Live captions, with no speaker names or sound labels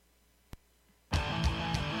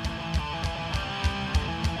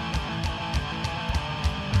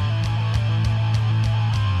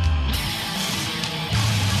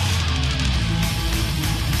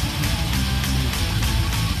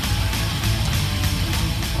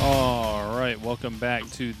right, welcome back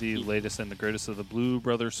to the latest and the greatest of the Blue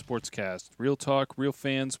Brothers Sportscast. Real talk, real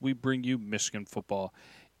fans, we bring you Michigan football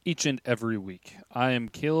each and every week. I am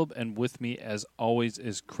Caleb, and with me, as always,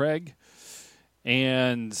 is Craig.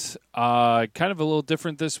 And kind of a little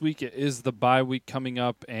different this week. It is the bye week coming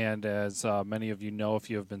up, and as many of you know, if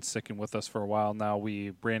you have been sticking with us for a while now,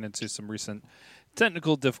 we ran into some recent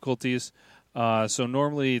technical difficulties. So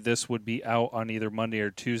normally this would be out on either Monday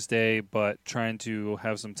or Tuesday, but trying to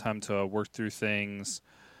have some time to work through things,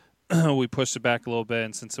 we pushed it back a little bit,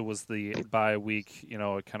 and since it was the bye week,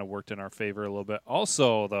 it kind of worked in our favor a little bit.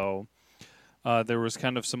 Also, though, there was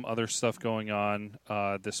kind of some other stuff going on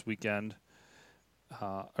this weekend.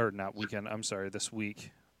 This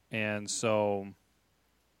week. And so,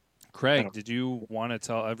 Craig, did you want to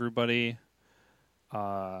tell everybody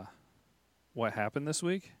what happened this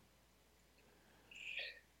week?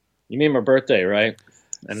 You mean my birthday, right?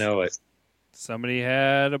 I know it. Somebody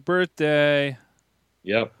had a birthday.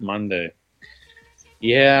 Yep, Monday.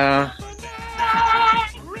 Yeah.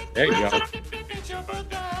 There you go.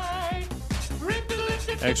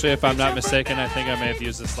 Actually, if I'm not mistaken, I think I may have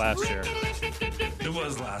used this last year. It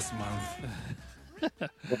was last month.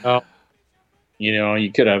 Well,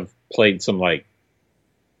 you could have played some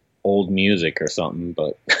old music or something,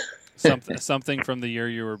 but something from the year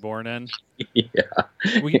you were born in. Yeah,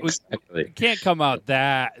 we can't come out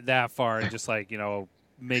that far and just make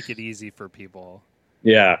it easy for people.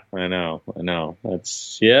 Yeah, I know.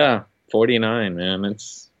 That's 49, man.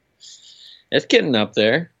 It's getting up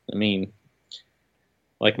there. I mean,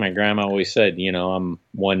 like my grandma always said, I'm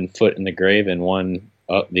 1 foot in the grave and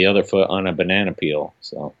the other foot on a banana peel.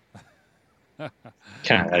 So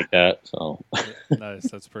kind of like that. So nice.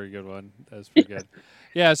 That's a pretty good one. That's pretty good.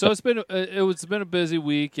 Yeah. So it's been a busy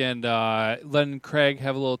week, and letting Craig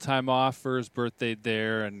have a little time off for his birthday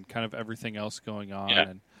there, and kind of everything else going on,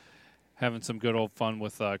 and having some good old fun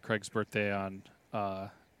with Craig's birthday on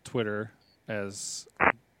Twitter, as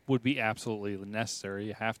would be absolutely necessary.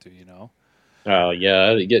 You have to, Oh,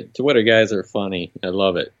 yeah. Twitter guys are funny. I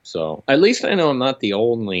love it. So at least I know I'm not the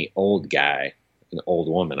only old guy, an old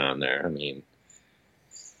woman on there. I mean,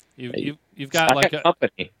 you've got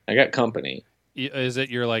company. I got company. Is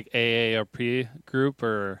it your AARP group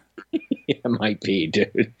or? Yeah, it might be,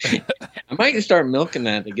 dude. I might start milking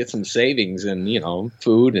that to get some savings and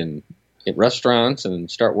food and at restaurants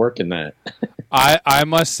and start working that. I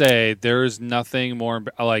must say, there is nothing more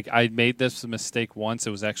I made this mistake once.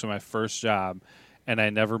 It was actually my first job, and I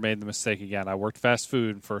never made the mistake again. I worked fast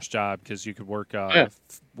food first job because you could work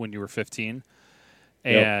when you were 15.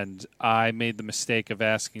 And I made the mistake of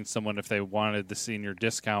asking someone if they wanted the senior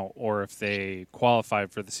discount or if they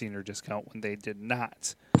qualified for the senior discount when they did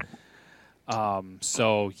not.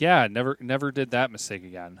 Never did that mistake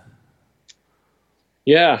again.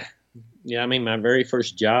 Yeah. Yeah, I mean, my very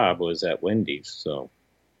first job was at Wendy's, so.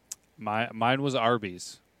 Mine was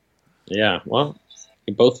Arby's. Yeah, well,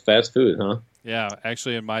 both fast food, huh? Yeah,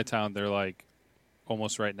 actually in my town, they're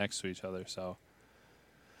almost right next to each other, so.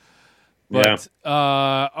 But,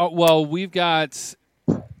 we've got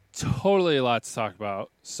totally a lot to talk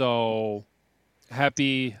about. So,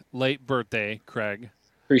 happy late birthday, Craig.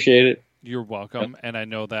 Appreciate it. You're welcome. And I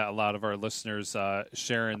know that a lot of our listeners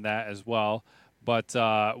sharing that as well. But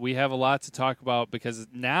we have a lot to talk about because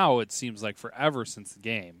now it seems like forever since the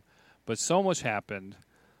game. But so much happened.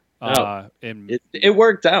 It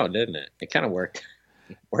worked out, didn't it? It kind of worked.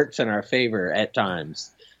 It works in our favor at times.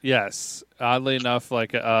 Yes. Oddly enough,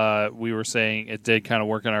 we were saying, it did kind of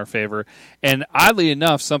work in our favor. And oddly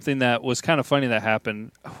enough, something that was kind of funny that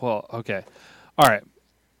happened. Well, okay. All right.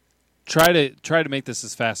 Try to make this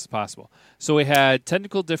as fast as possible. So we had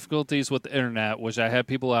technical difficulties with the internet, which I had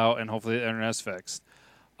people out, and hopefully the internet's fixed.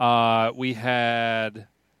 We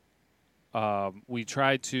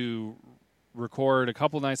tried to record a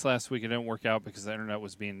couple nights last week. It didn't work out because the internet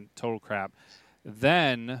was being total crap.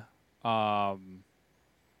 Then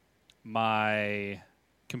my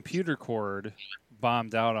computer cord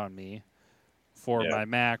bombed out on me for my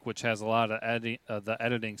Mac, which has a lot of the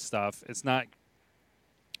editing stuff.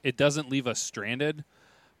 It doesn't leave us stranded,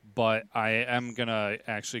 but I am going to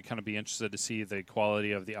actually kind of be interested to see the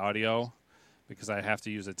quality of the audio because I have to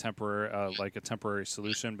use a temporary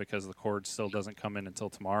solution because the cord still doesn't come in until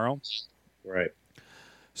tomorrow. Right.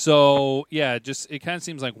 So, it kind of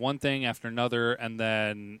seems like one thing after another, and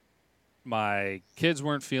then my kids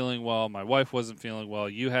weren't feeling well, my wife wasn't feeling well,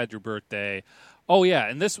 you had your birthday. Oh, yeah,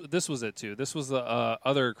 and this was it, too. This was the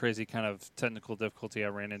other crazy kind of technical difficulty I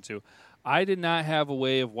ran into. I did not have a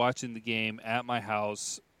way of watching the game at my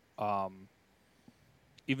house,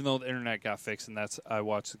 even though the internet got fixed, and I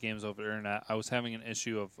watched the games over the internet. I was having an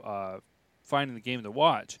issue of finding the game to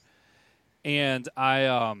watch. And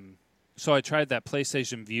so I tried that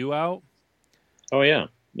PlayStation View out. Oh, yeah.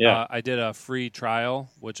 Yeah. I did a free trial,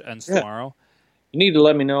 which ends tomorrow. You need to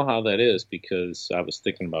let me know how that is because I was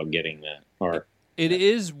thinking about getting that. It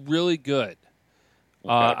is really good.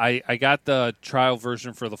 Okay. I got the trial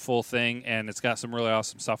version for the full thing, and it's got some really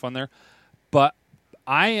awesome stuff on there. But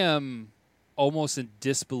I am almost in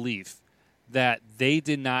disbelief that they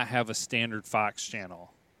did not have a standard Fox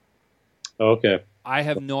channel. Okay. I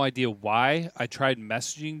have no idea why. I tried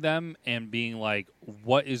messaging them and being like,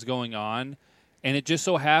 what is going on? And it just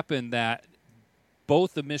so happened that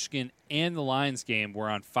both the Michigan and the Lions game were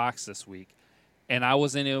on Fox this week. And I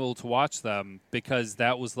wasn't able to watch them because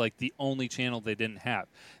that was like the only channel they didn't have.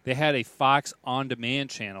 They had a Fox on-demand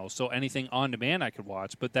channel, so anything on-demand I could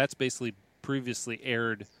watch, but that's basically previously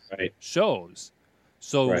aired shows.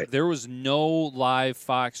 So there was no live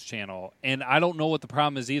Fox channel. And I don't know what the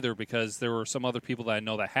problem is either because there were some other people that I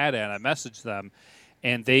know that had it, and I messaged them,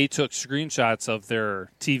 and they took screenshots of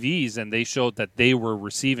their TVs, and they showed that they were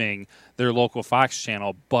receiving their local Fox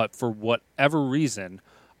channel, but for whatever reason,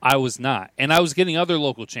 I was not. And I was getting other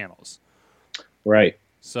local channels. Right.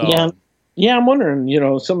 So Yeah, I'm wondering,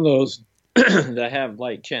 some of those that have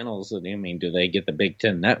like channels, do they get the Big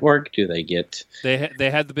Ten Network? Do they get They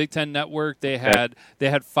had the Big Ten Network, they had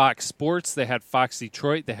Fox Sports, they had Fox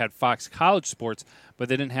Detroit, they had Fox College Sports, but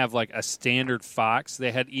they didn't have like a standard Fox.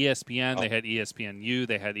 They had ESPN, they had ESPNU,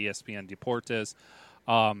 they had ESPN Deportes.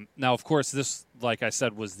 Now, of course, this, like I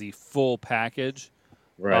said, was the full package.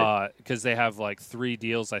 right? Because they have like 3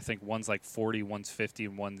 deals. I think one's like 40, one's 50,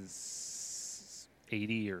 and one's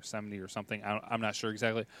 80 or 70 or something. I'm not sure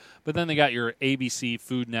exactly. But then they got your ABC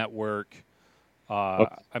Food Network. I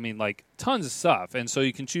mean, like tons of stuff, and so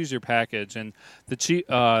you can choose your package. And the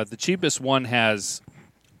cheapest one has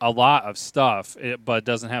a lot of stuff, but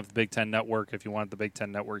doesn't have the Big Ten Network. If you want the Big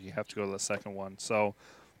Ten Network, you have to go to the second one. So,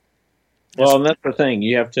 well, and that's the thing.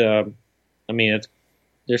 You have to.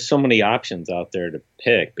 There's so many options out there to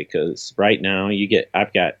pick because right now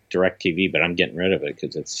I've got DirecTV, but I'm getting rid of it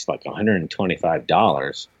because it's like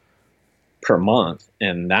 $125 per month,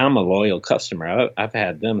 and I'm a loyal customer. I've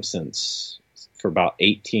had them for about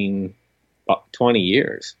 20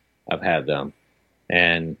 years. I've had them,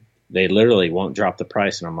 and they literally won't drop the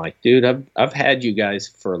price. And I'm like, dude, I've had you guys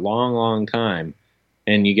for a long, long time,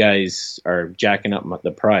 and you guys are jacking up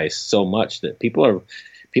the price so much that people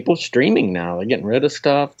streaming now. They're getting rid of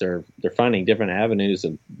stuff. They're finding different avenues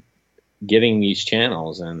of getting these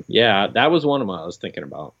channels. And yeah, that was one of them I was thinking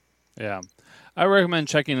about. Yeah. I recommend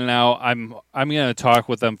checking it out. I'm going to talk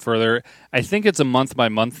with them further. I think it's a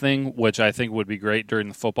month-by-month thing, which I think would be great during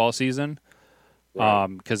the football season.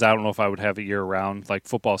 Because I don't know if I would have it year-round, like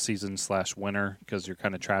football season / winter, because you're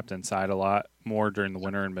kind of trapped inside a lot more during the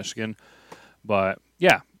winter in Michigan. But,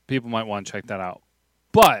 yeah, people might want to check that out.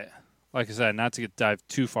 But, like I said, not to dive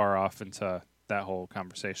too far off into that whole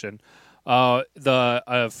conversation.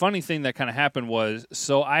 The funny thing that kind of happened was,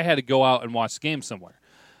 so I had to go out and watch the game somewhere.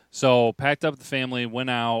 So packed up the family, went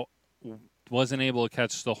out, wasn't able to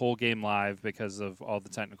catch the whole game live because of all the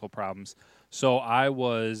technical problems. So I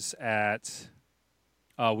was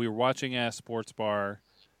we were watching at a sports bar,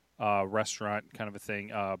 restaurant kind of a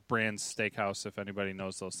thing, Brand's Steakhouse, if anybody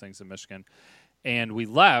knows those things in Michigan. And we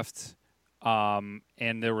left, and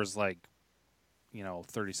there was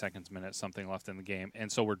 30 seconds, minutes, something left in the game.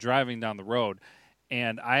 And so we're driving down the road,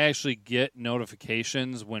 and I actually get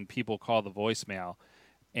notifications when people call the voicemail.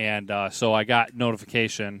 And so I got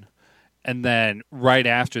notification, and then right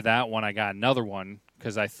after that one, I got another one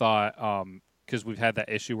because I thought because we've had that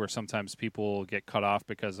issue where sometimes people get cut off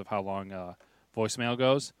because of how long voicemail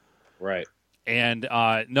goes. Right. And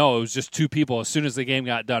no, it was just 2 people. As soon as the game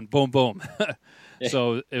got done, boom, boom.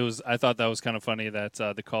 So it was. I thought that was kind of funny that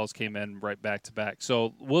the calls came in right back to back.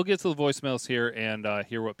 So we'll get to the voicemails here and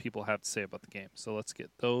hear what people have to say about the game. So let's get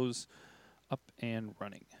those up and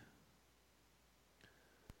running.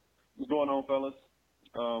 What's going on, fellas?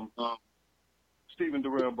 Stephen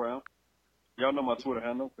Darrell Brown. Y'all know my Twitter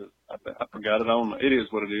handle because I forgot it. I don't know. It is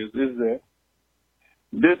what it is. It's there.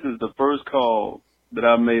 This is the first call that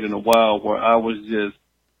I made in a while where I was just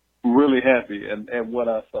really happy at what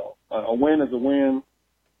I saw. A win is a win,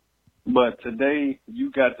 but today you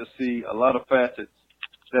got to see a lot of facets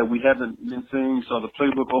that we haven't been seeing. You saw the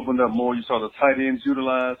playbook opened up more. You saw the tight ends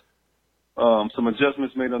utilized. Some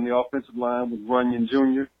adjustments made on the offensive line with Runyon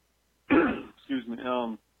Jr. Excuse me.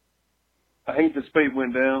 I hate that Spate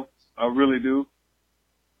went down. I really do.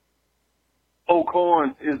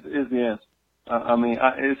 O'Korn is the answer.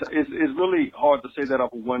 It's really hard to say that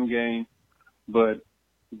off of one game, but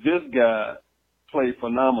this guy played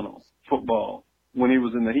phenomenal football when he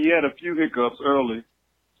was in there. He had a few hiccups early,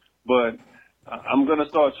 but I'm going to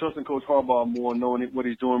start trusting Coach Harbaugh more, knowing what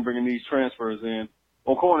he's doing, bringing these transfers in.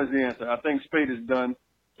 O'Korn is the answer. I think Spade is done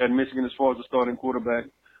at Michigan as far as the starting quarterback,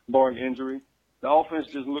 barring injury. The offense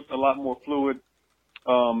just looked a lot more fluid.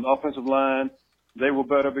 Offensive line, they were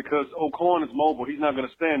better because O'Korn is mobile. He's not going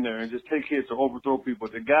to stand there and just take hits or overthrow people.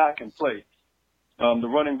 The guy can play. The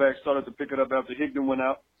running back started to pick it up after Higdon went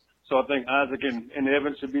out. So I think Isaac and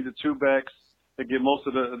Evans should be the two backs that get most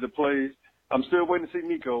of the plays. I'm still waiting to see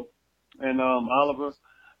Nico and Oliver,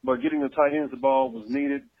 but getting the tight ends the ball was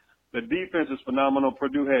needed. The defense is phenomenal.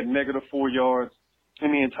 Purdue had negative 4 yards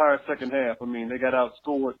in the entire second half. I mean, they got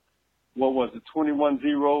outscored,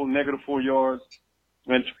 21-0, negative 4 yards.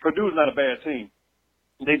 And Purdue's not a bad team.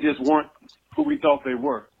 They just weren't who we thought they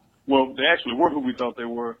were. Well, they actually were who we thought they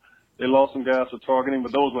were. They lost some guys for targeting,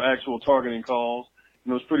 but those were actual targeting calls.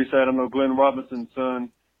 And it was pretty sad. I know Glenn Robinson's son,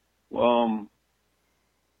 I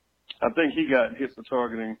think he got hit for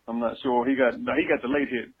targeting. I'm not sure. He got the late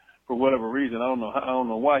hit for whatever reason. I don't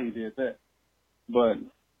know why he did that. But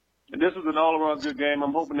this was an all-around good game.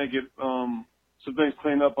 I'm hoping they get some things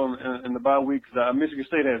cleaned up in the bye week. Michigan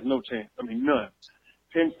State has no chance. I mean, none.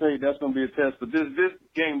 Penn State, that's going to be a test. But this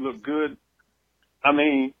game looked good. I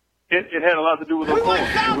mean, it had a lot to do with the O'Korn.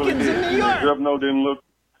 It really did. Grubno didn't look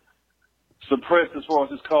suppressed as far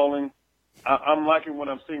as his calling. I'm liking what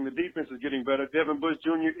I'm seeing. The defense is getting better. Devin Bush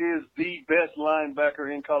Jr. is the best linebacker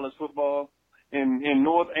in college football in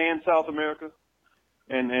North and South America.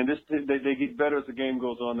 And they get better as the game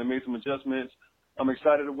goes on. They made some adjustments. I'm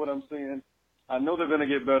excited at what I'm seeing. I know they're going to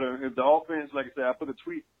get better. If the offense, like I said, I put a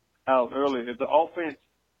tweet out earlier, if the offense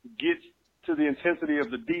gets to the intensity of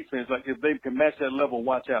the defense, like if they can match that level,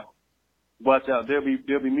 watch out. Watch out. They'll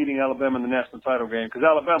be meeting Alabama in the national title game because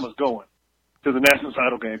Alabama's going to the national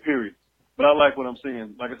title game, period. But I like what I'm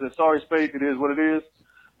seeing. Like I said, sorry, Spade, it is what it is.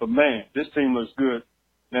 But, man, this team looks good.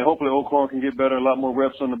 And hopefully O'Korn can get better, a lot more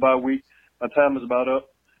reps on the bye week. My time is about up.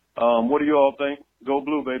 What do you all think? Go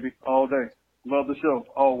Blue, baby, all day. Love the show,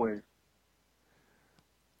 always.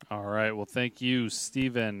 All right. Well, thank you,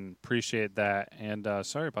 Steven. Appreciate that. And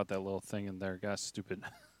sorry about that little thing in there. Got stupid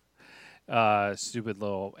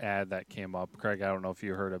little ad that came up. Craig, I don't know if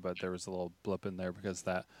you heard it, but there was a little blip in there because of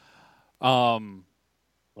that.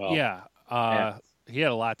 He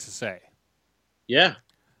had a lot to say. Yeah.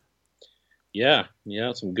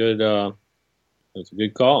 Some good. It's a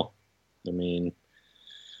good call. I mean,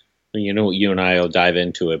 you and I will dive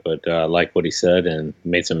into it, but like what he said and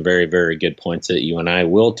made some very, very good points that you and I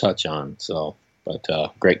will touch on. So, but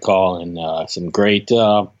great call and some great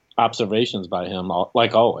observations by him,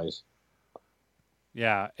 like always.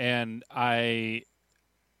 Yeah, and I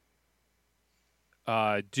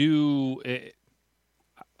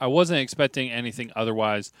wasn't expecting anything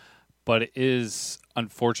otherwise, but it is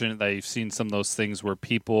unfortunate that you've seen some of those things where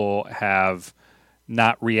people have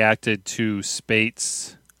not reacted to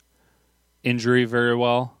Spate's injury very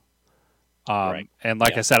well. Right. And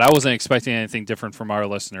like I said, I wasn't expecting anything different from our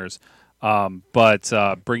listeners. But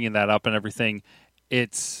bringing that up and everything,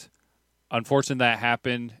 it's unfortunate that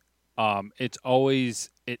happened. It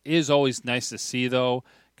is always nice to see, though,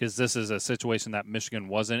 because this is a situation that Michigan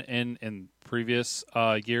wasn't in previous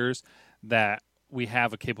years, that we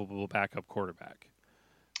have a capable backup quarterback.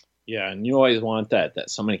 Yeah, and you always want that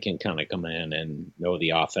somebody can kind of come in and know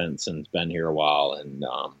the offense and has been here a while. And,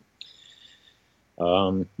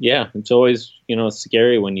 it's always,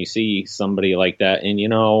 scary when you see somebody like that. And,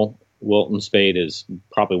 Wilton Spade is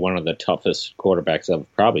probably one of the toughest quarterbacks I've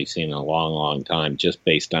probably seen in a long, long time, just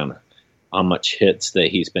based on how much hits that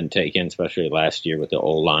he's been taking, especially last year with the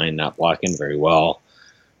O-line not blocking very well.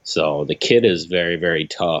 So the kid is very, very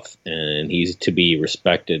tough, and he's to be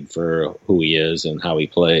respected for who he is and how he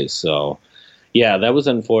plays. So, yeah, that was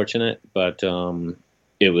unfortunate, but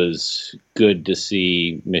it was good to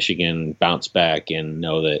see Michigan bounce back and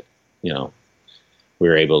know that, we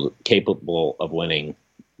were capable of winning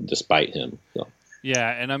despite him. So. Yeah,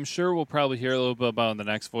 and I'm sure we'll probably hear a little bit about it in the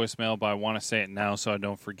next voicemail, but I want to say it now so I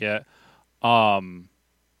don't forget. John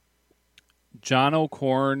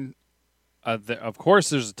O'Korn, of course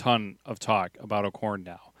there's a ton of talk about O'Korn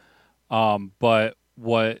now. But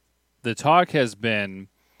what the talk has been,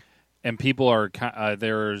 and people are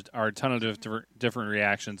there are a ton of different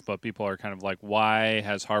reactions, but people are kind of like, why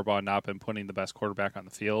has Harbaugh not been putting the best quarterback on the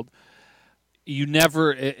field?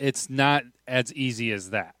 It's not as easy as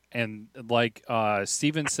that. And like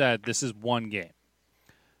Steven said, this is one game.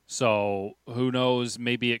 So who knows?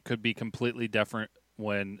 Maybe it could be completely different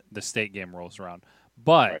when the state game rolls around.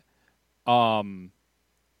 But the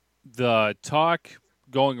talk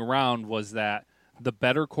going around was that the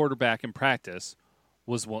better quarterback in practice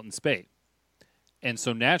was Wilton Speight. And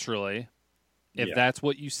so naturally, if that's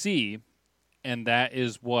what you see and that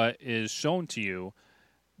is what is shown to you,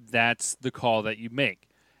 that's the call that you make.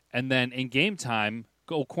 And then in game time,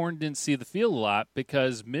 O'Korn didn't see the field a lot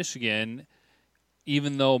because Michigan,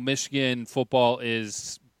 even though Michigan football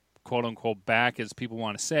is quote-unquote back, as people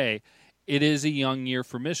want to say, it is a young year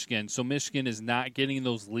for Michigan. So Michigan is not getting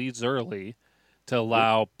those leads early to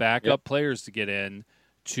allow backup players to get in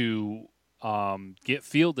to get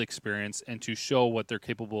field experience and to show what they're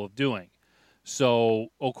capable of doing. So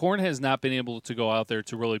O'Korn has not been able to go out there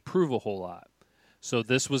to really prove a whole lot. So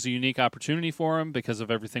this was a unique opportunity for him because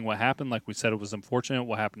of everything what happened. Like we said, it was unfortunate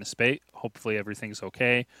what happened to Speight. Hopefully everything's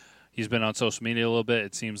okay. He's been on social media a little bit.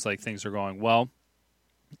 It seems like things are going well,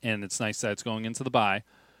 and it's nice that it's going into the bye.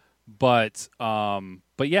 But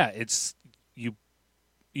yeah, it's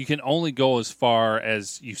you can only go as far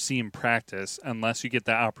as you see in practice unless you get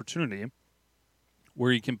that opportunity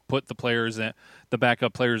where you can put the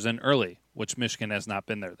backup players in early, which Michigan has not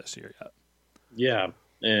been there this year yet. Yeah,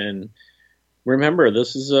 and remember,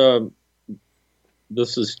 this is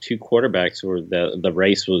two quarterbacks where the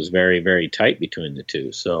race was very, very tight between the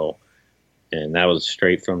two. So, and that was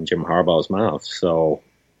straight from Jim Harbaugh's mouth. So,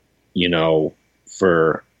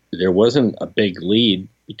 there wasn't a big lead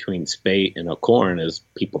between Speight and O'Korn as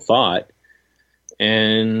people thought,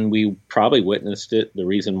 and we probably witnessed it. The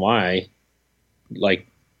reason why, like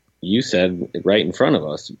you said, right in front of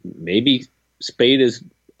us, maybe Speight is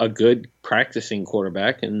a good practicing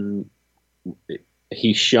quarterback, and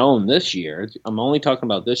he's shown this year. I'm only talking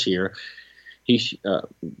about this year.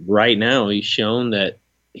 Right now he's shown that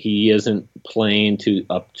he isn't playing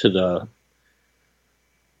up to the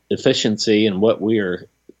efficiency and what we are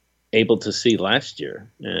able to see last year,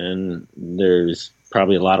 and there's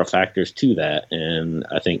probably a lot of factors to that. And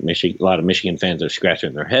I think a lot of Michigan fans are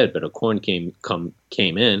scratching their head. But O'Korn came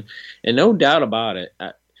in, and no doubt about it.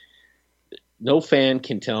 No fan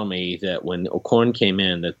can tell me that when O'Korn came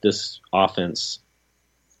in that this offense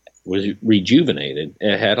was rejuvenated.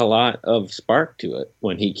 It had a lot of spark to it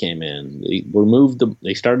when he came in.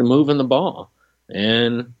 They started moving the ball,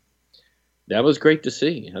 and that was great to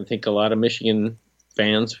see. I think a lot of Michigan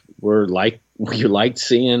fans we liked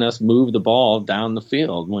seeing us move the ball down the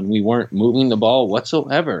field when we weren't moving the ball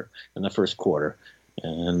whatsoever in the first quarter.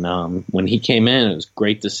 And when he came in, it was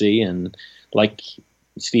great to see. And like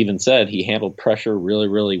Steven said, he handled pressure really,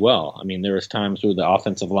 really well. I mean, there was times where the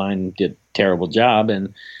offensive line did a terrible job,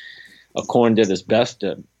 and O'Korn did his best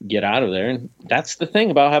to get out of there. And that's the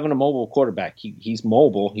thing about having a mobile quarterback. He's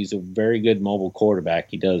mobile. He's a very good mobile quarterback.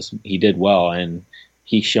 He did well, and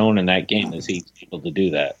he's shown in that game that he's able to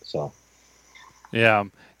do that. So, yeah.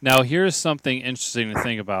 Now, here's something interesting to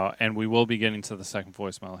think about, and we will be getting to the second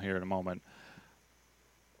voicemail here in a moment.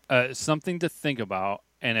 Something to think about,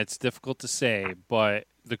 and it's difficult to say, but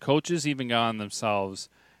the coaches even got on themselves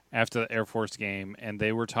after the Air Force game, and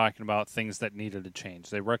they were talking about things that needed to change.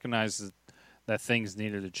 They recognized that things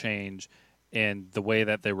needed to change in the way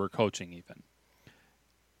that they were coaching even.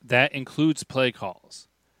 That includes play calls.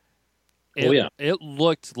 It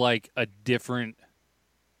looked like a different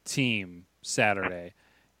team Saturday,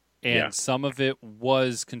 and some of it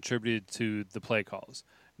was contributed to the play calls.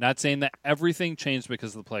 Not saying that everything changed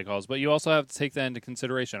because of the play calls, but you also have to take that into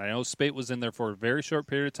consideration. I know Speight was in there for a very short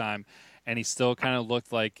period of time, and he still kind of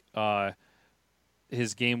looked like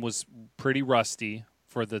his game was pretty rusty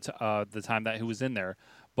for the time that he was in there.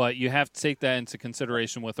 But you have to take that into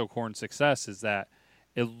consideration with O'Korn's success, is that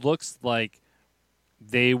it looks like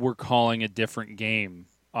they were calling a different game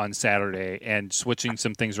on Saturday and switching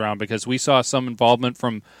some things around, because we saw some involvement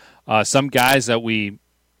from some guys that we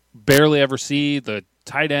barely ever see. The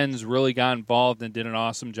tight ends really got involved and did an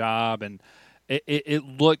awesome job, and it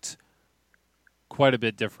looked quite a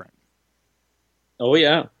bit different. Oh,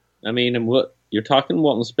 yeah. I mean, and what you're talking,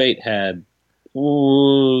 Wilton Speight had,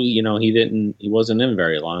 he wasn't in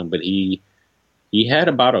very long, but he had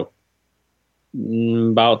about a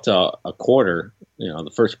quarter,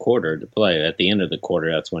 the first quarter to play. At the end of the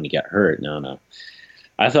quarter, that's when he got hurt. No.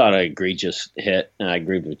 I thought an egregious hit, and I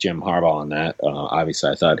agreed with Jim Harbaugh on that.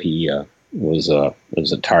 Obviously, I thought he was a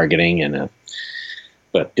targeting,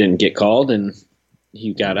 but didn't get called, and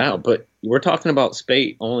he got out. But we're talking about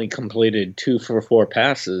Speight only completed 2 for 4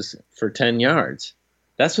 passes for 10 yards.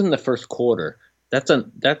 That's in the first quarter.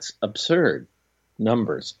 That's absurd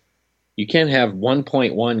numbers. You can't have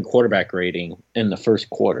 1.1 quarterback rating in the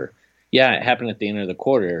first quarter. Yeah, it happened at the end of the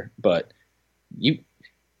quarter, but you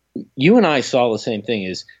and I saw the same thing.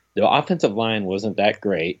 Is the offensive line wasn't that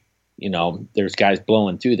great. There's guys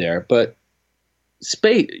blowing through there, but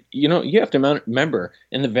Spade, you have to remember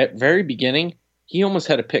in the very beginning, he almost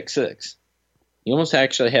had a pick six. He almost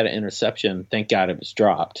actually had an interception. Thank God it was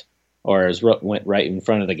dropped, or it went right in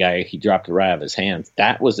front of the guy. He dropped it right out of his hands.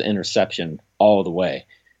 That was an interception all the way,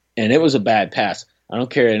 and it was a bad pass. I don't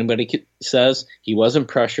care what anybody says. He wasn't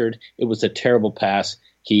pressured. It was a terrible pass.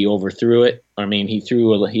 He overthrew it. I mean, he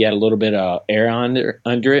had a little bit of air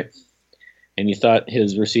under it, and you thought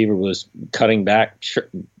his receiver was cutting back,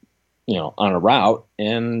 on a route,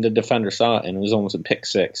 and the defender saw it, and it was almost a pick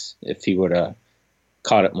six if he would have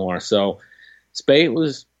caught it more. So Spade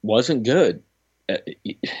wasn't good. A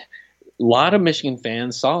lot of Michigan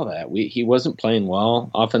fans saw that. He wasn't playing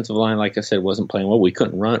well. Offensive line, like I said, wasn't playing well. We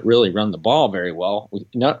couldn't really run the ball very well.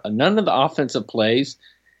 None of the offensive plays,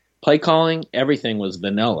 play calling, everything was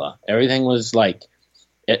vanilla. Everything was like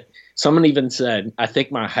it. Someone even said, I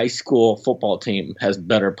think my high school football team has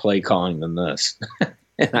better play calling than this.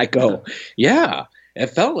 And I go, yeah, it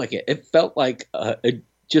felt like it. It felt like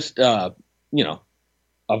just a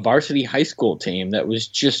varsity high school team that was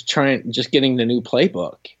just getting the new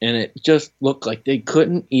playbook. And it just looked like they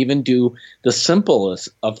couldn't even do the simplest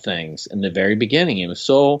of things in the very beginning. It was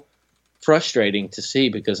so frustrating to see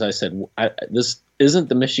because I said, this isn't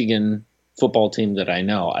the Michigan football team that I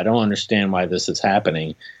know. I don't understand why this is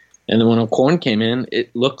happening. And then when O'Korn came in,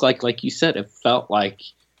 it looked like you said, it felt like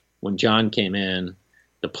when John came in,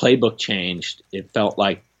 the playbook changed. It felt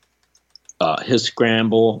like his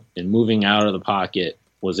scramble and moving out of the pocket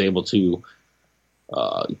was able to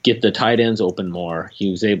get the tight ends open more.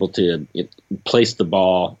 He was able to place the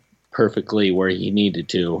ball perfectly where he needed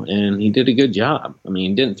to, and he did a good job. I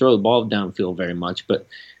mean, he didn't throw the ball downfield very much, but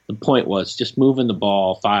the point was just moving the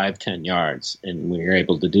ball 5-10 yards, and we were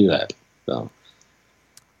able to do that. So,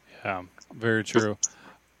 yeah, very true.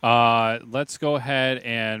 Let's go ahead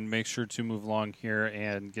and make sure to move along here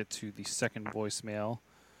and get to the second voicemail.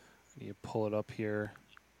 You pull it up here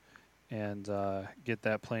and get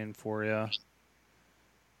that playing for you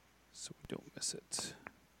so we don't miss it.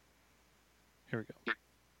 Here we go.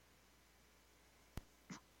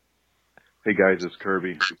 Hey guys, it's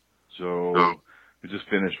Kirby. So we just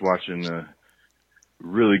finished watching a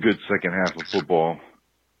really good second half of football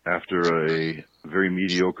after a very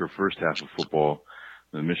mediocre first half of football,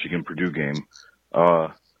 the Michigan-Purdue game.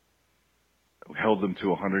 We held them to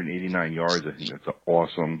 189 yards. I think that's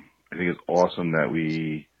awesome. I think it's awesome that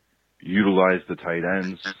we utilized the tight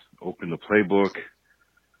ends, opened the playbook,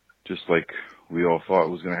 just like we all thought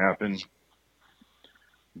was going to happen.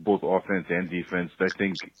 Both offense and defense. I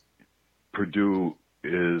think Purdue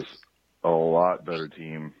is a lot better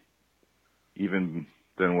team, even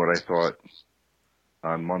than what I thought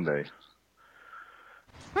on Monday.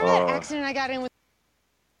 Accident I got in with.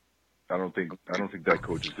 I don't think that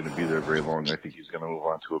coach is going to be there very long. I think he's going to move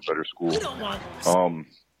on to a better school.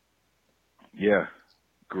 Yeah,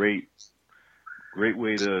 great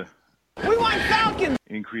way to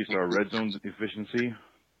increase our red zone efficiency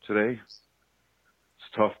today. It's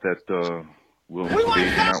tough that Will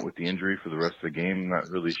Spade out with the injury for the rest of the game. Not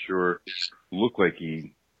really sure. Looked like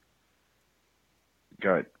he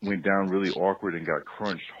went down really awkward and got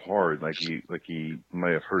crunched hard, like he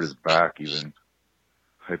might have hurt his back, even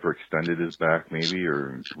hyperextended his back maybe,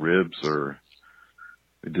 or his ribs, or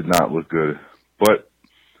it did not look good. But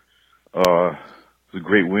it's a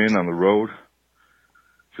great win on the road.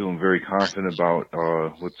 Feeling very confident about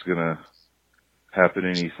what's gonna happen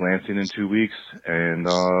in East Lansing in 2 weeks, and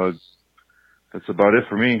that's about it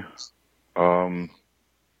for me. It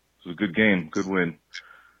was a good game, good win.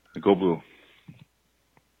 Go Blue.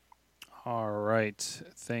 All right.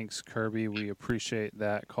 Thanks, Kirby. We appreciate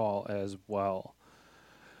that call as well.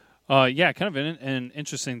 Yeah, kind of an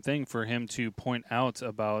interesting thing for him to point out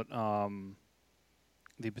about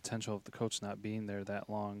the potential of the coach not being there that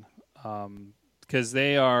long. Because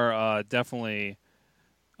they are definitely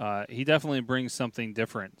he definitely brings something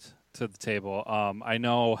different to the table. I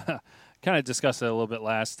know kind of discussed it a little bit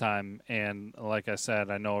last time, and like I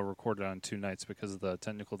said, I know I recorded on 2 nights because of the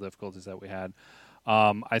technical difficulties that we had.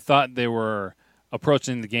 I thought they were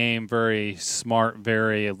approaching the game very smart,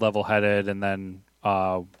 very level-headed, and then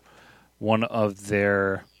one of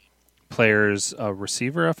their players, a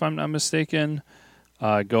receiver, if I'm not mistaken,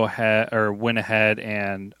 go ahead or went ahead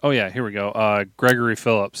and here we go. Gregory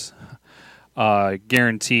Phillips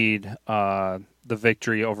guaranteed the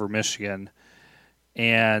victory over Michigan,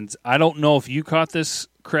 and I don't know if you caught this,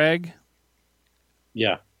 Craig.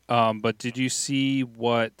 Yeah. But did you see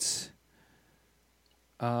what?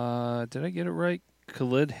 Did I get it right?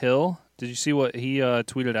 Khalid Hill. Did you see what he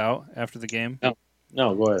tweeted out after the game?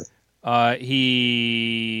 No, go ahead. Why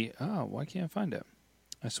can't I find it?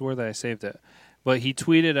 I swear that I saved it. but he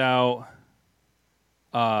tweeted out,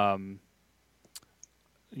 a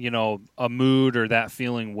mood or that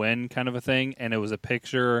feeling when kind of a thing, and it was a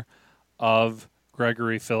picture of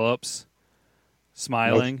Gregory Phillips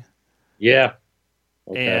smiling. Yeah.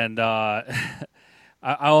 Okay. And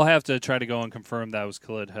I'll have to try to go and confirm that was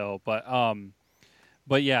Khalid Hill, but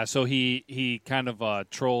yeah, so he kind of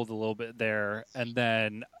trolled a little bit there, and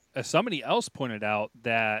then somebody else pointed out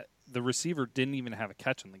that the receiver didn't even have a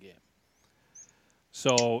catch in the game.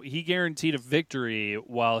 So he guaranteed a victory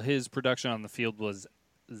while his production on the field was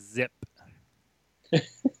zip.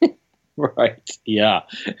 Right. Yeah,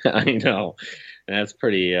 I know. That's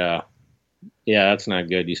pretty, that's not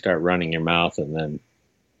good. You start running your mouth and then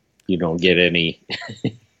you don't get any.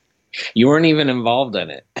 You weren't even involved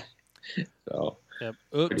in it. So. Yep.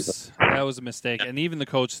 Oops, that was a mistake. And even the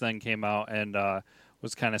coach then came out and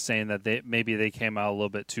was kind of saying that they came out a little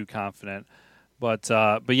bit too confident. But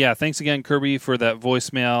yeah, thanks again, Kirby, for that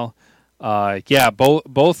voicemail.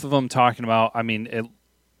 Both of them talking about,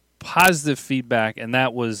 positive feedback, and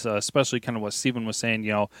that was especially kind of what Steven was saying.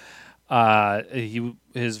 His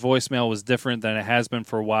voicemail was different than it has been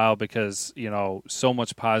for a while because so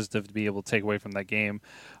much positive to be able to take away from that game.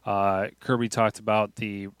 Kirby talked about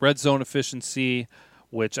the red zone efficiency,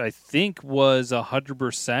 which I think was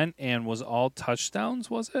 100% and was all touchdowns.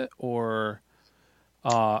 Was it or?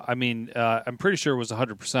 I'm pretty sure it was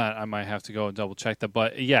 100%. I might have to go and double check that,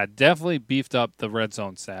 but yeah, definitely beefed up the red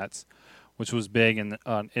zone stats, which was big and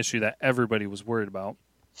an issue that everybody was worried about.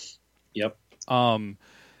 Yep.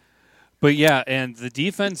 But yeah, and the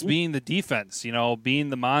defense being the defense, being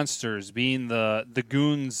the monsters, being the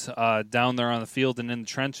goons down there on the field and in the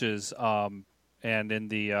trenches, and in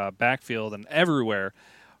the backfield and everywhere.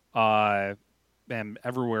 And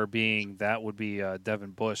everywhere being that would be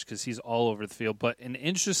Devin Bush because he's all over the field. But an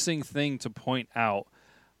interesting thing to point out,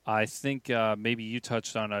 I think maybe you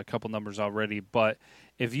touched on a couple numbers already, but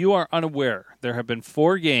if you are unaware, there have been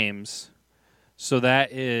 4 games. So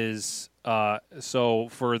that is so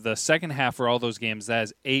for the second half for all those games, that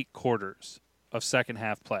is 8 quarters of second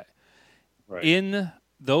half play. Right. In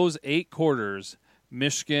those 8 quarters,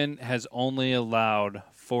 Michigan has only allowed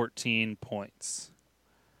 14 points.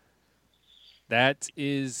 That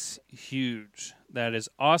is huge. That is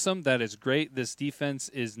awesome. That is great. This defense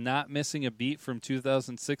is not missing a beat from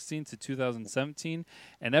 2016 to 2017.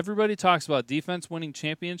 And everybody talks about defense winning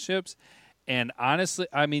championships. And honestly,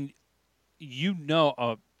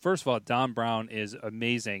 first of all, Don Brown is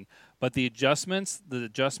amazing. But the adjustments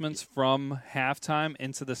from halftime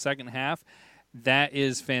into the second half, that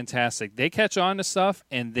is fantastic. They catch on to stuff,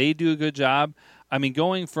 and they do a good job.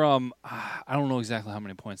 Going from, I don't know exactly how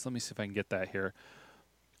many points. Let me see if I can get that here.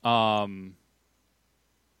 Why am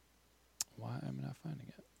I not finding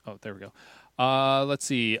it? Oh, there we go. Let's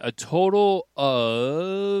see. A total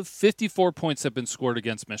of 54 points have been scored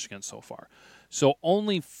against Michigan so far. So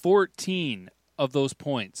only 14 of those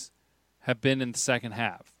points have been in the second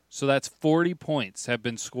half. So that's 40 points have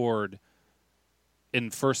been scored in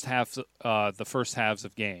the first halves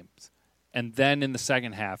of games. And then in the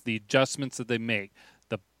second half, the adjustments that they make,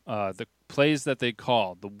 the plays that they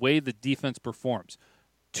call, the way the defense performs,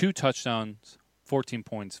 2 touchdowns, 14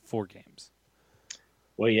 points, 4 games.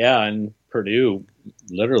 Well, yeah, and Purdue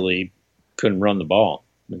literally couldn't run the ball.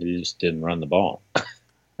 They just didn't run the ball.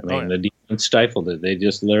 The defense stifled it. They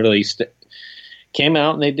just literally came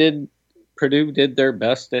out and Purdue did their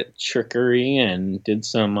best at trickery and did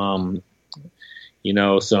some,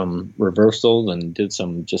 some reversals and did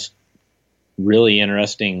some just really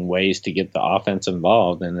interesting ways to get the offense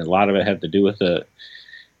involved, and a lot of it had to do with the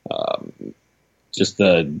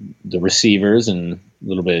receivers and a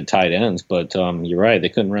little bit of tight ends. But you're right, they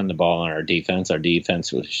couldn't run the ball on our defense. Our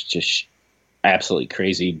defense was just absolutely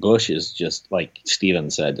crazy. Bush is just, like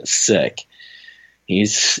Steven said, sick.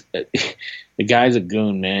 The guy's a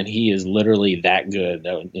goon, man. He is literally that good.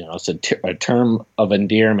 It's a term of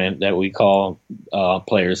endearment that we call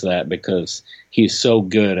players that because he's so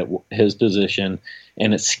good at his position,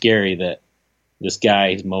 and it's scary that this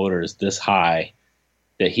guy's motor is this high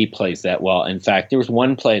that he plays that well. In fact, there was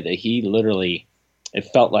one play that he literally, it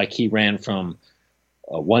felt like he ran from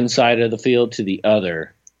one side of the field to the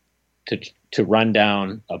other to run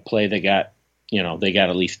down a play that got, they got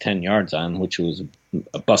at least 10 yards on, which was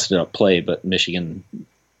a busted up play, but Michigan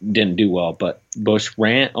didn't do well. But Bush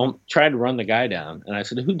tried to run the guy down, and I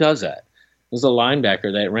said, who does that? It was a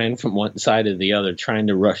linebacker that ran from one side to the other trying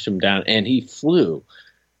to rush him down, and he flew.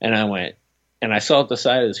 And I went, and I saw at the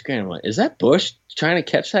side of the screen, I went, is that Bush trying to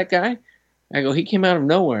catch that guy? I go, he came out of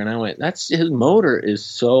nowhere, and I went, his motor is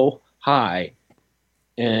so high.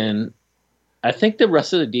 And I think the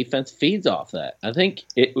rest of the defense feeds off that. I think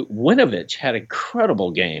Winovich had an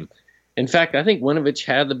incredible game. In fact, I think Winovich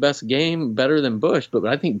had the best game, better than Bush, but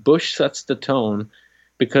I think Bush sets the tone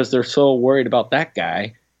because they're so worried about that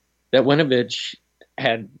guy that Winovich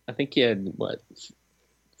had, I think he had,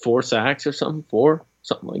 4 sacks or something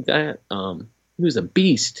like that. He was a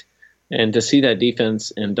beast. And to see that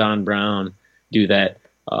defense and Don Brown do that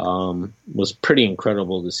was pretty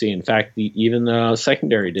incredible to see. In fact, even the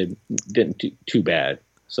secondary didn't do too bad.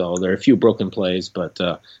 So there are a few broken plays, but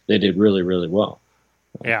they did really, really well.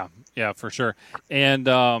 Yeah, for sure. And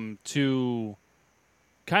to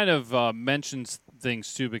kind of mention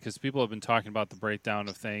things too, because people have been talking about the breakdown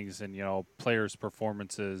of things and players'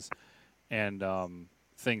 performances and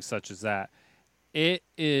things such as that. It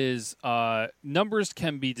is numbers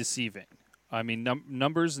can be deceiving. I mean,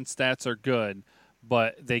 numbers and stats are good,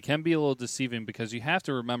 but they can be a little deceiving because you have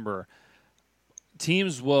to remember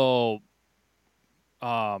teams will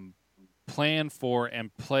plan for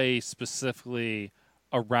and play specifically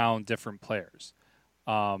around different players.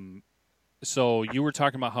 So you were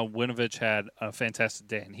talking about how Winovich had a fantastic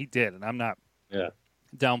day, and he did, and I'm not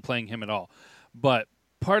downplaying him at all. But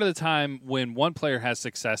part of the time when one player has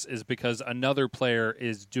success is because another player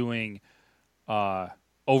is doing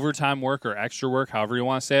overtime work or extra work, however you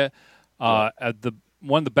want to say it.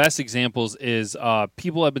 One of the best examples is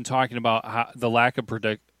people have been talking about the lack of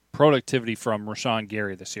productivity from Rashawn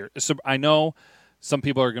Gary this year. So I know some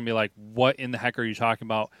people are going to be like, what in the heck are you talking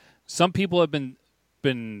about? Some people have been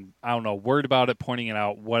I don't know, worried about it, pointing it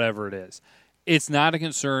out, whatever it is. It's not a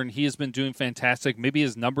concern. He has been doing fantastic. Maybe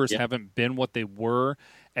his numbers haven't been what they were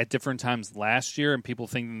at different times last year, and people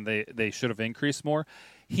think they should have increased more.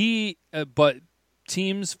 But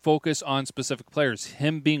teams focus on specific players,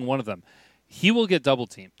 him being one of them. He will get double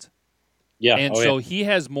teamed. Yeah. And he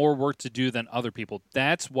has more work to do than other people.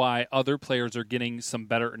 That's why other players are getting some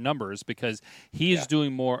better numbers because he's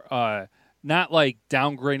doing more, not like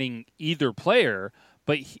downgrading either player,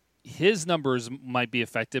 but his numbers might be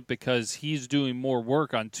affected because he's doing more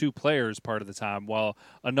work on 2 players part of the time while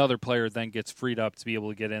another player then gets freed up to be able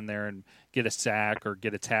to get in there and get a sack or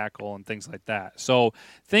get a tackle and things like that. So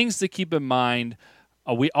things to keep in mind.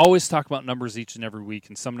 We always talk about numbers each and every week,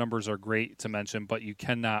 and some numbers are great to mention, but you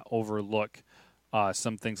cannot overlook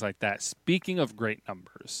some things like that. Speaking of great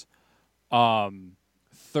numbers,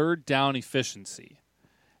 third down efficiency.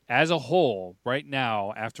 As a whole, right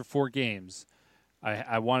now, after 4 games,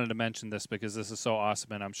 I wanted to mention this because this is so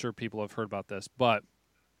awesome, and I'm sure people have heard about this, but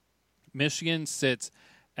Michigan sits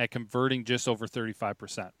at converting just over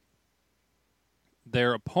 35%.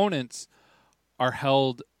 Their opponents are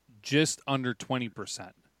held just under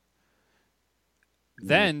 20%.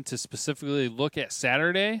 Then, to specifically look at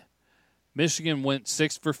Saturday, Michigan went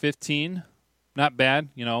 6 for 15. Not bad,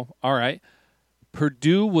 all right.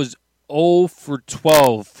 Purdue was 0 for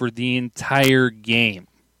 12 for the entire game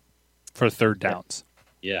for third downs.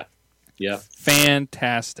 Yeah.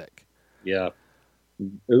 Fantastic. Yeah.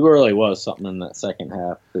 It really was something in that second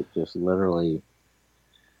half that just literally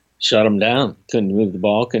shut them down. Couldn't move the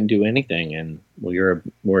ball, couldn't do anything, and we're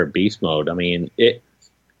at beast mode. I mean,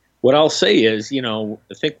 what I'll say is, I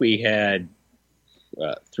think we had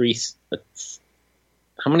 3.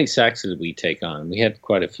 How many sacks did we take on? We had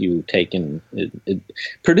quite a few taken.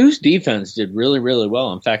 Purdue's defense did really, really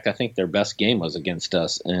well. In fact, I think their best game was against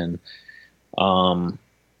us, and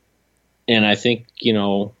I think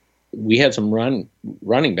we had some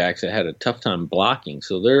running backs that had a tough time blocking.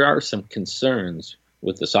 So there are some concerns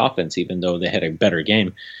with this offense, even though they had a better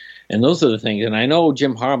game. And those are the things. And I know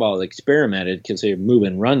Jim Harbaugh experimented because they were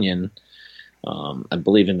moving Runyon, I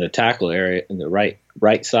believe, in the tackle area in the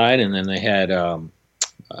right side, and then they had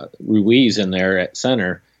Ruiz in there at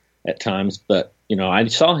center at times. But I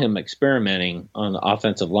saw him experimenting on the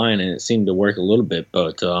offensive line, and it seemed to work a little bit.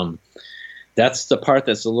 But that's the part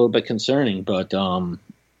that's a little bit concerning. But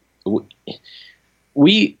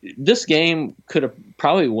this game could have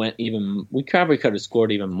probably we probably could have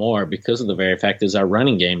scored even more because of the very fact is our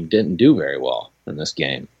running game didn't do very well in this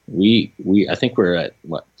game. I think we're at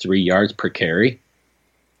 3 yards per carry,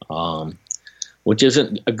 which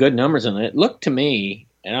isn't a good numbers. And it looked to me,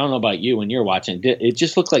 and I don't know about you when you're watching, it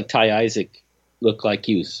just looked like Ty Isaac looked like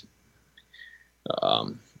he was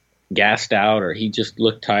gassed out, or he just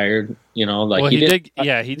looked tired. He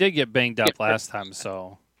did get banged up last time,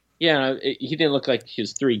 so. Yeah, he didn't look like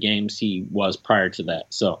his 3 games he was prior to that.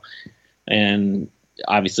 So, and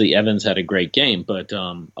obviously Evans had a great game, but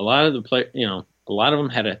a lot of them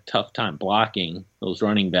had a tough time blocking those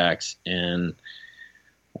running backs, and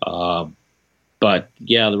but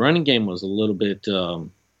yeah, the running game was a little bit,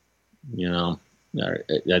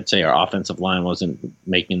 I'd say our offensive line wasn't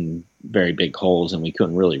making very big holes, and we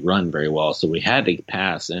couldn't really run very well. So we had to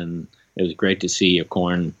pass, and it was great to see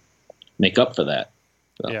O'Korn make up for that.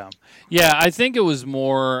 So. Yeah, I think it was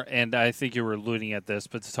more, and I think you were alluding at this,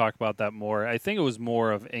 but to talk about that more, I think it was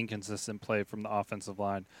more of inconsistent play from the offensive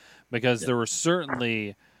line, because there were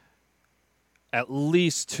certainly at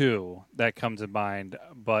least two that come to mind,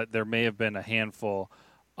 but there may have been a handful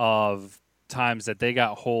of times that they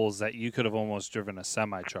got holes that you could have almost driven a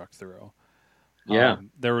semi-truck through. Yeah.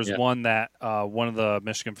 There was one that one of the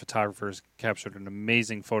Michigan photographers captured an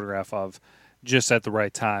amazing photograph of just at the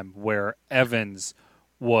right time, where Evans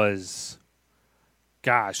was,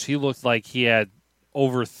 gosh, he looked like he had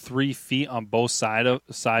over 3 feet on both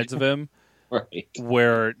sides of him, right,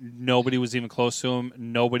 where nobody was even close to him.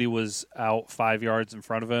 Nobody was out 5 yards in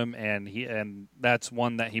front of him, and that's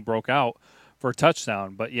one that he broke out for a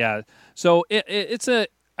touchdown. But yeah, so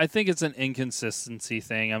I think it's an inconsistency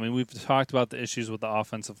thing. I mean, we've talked about the issues with the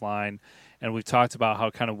offensive line, and we've talked about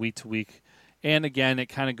how kind of week to week. And again, it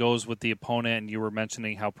kind of goes with the opponent, and you were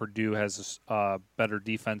mentioning how Purdue has a better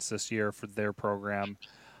defense this year for their program.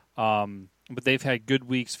 But they've had good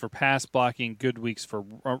weeks for pass blocking, good weeks for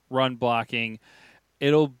run blocking.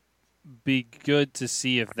 It'll be good to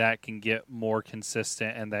see if that can get more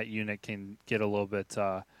consistent and that unit can get a little bit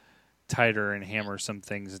tighter and hammer some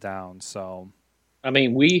things down. So, I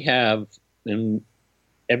mean, we have, and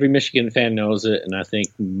every Michigan fan knows it, and I think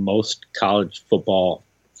most college football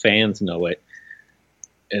fans know it.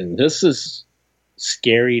 And this is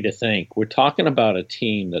scary to think. We're talking about a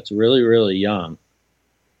team that's really, really young,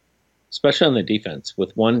 especially on the defense,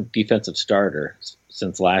 with one defensive starter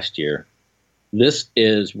since last year. This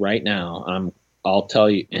is right now, I'll tell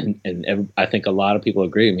you, and I think a lot of people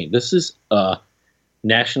agree with me, this is a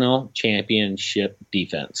national championship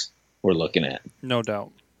defense we're looking at. No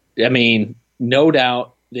doubt. I mean, no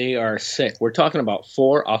doubt they are sick. We're talking about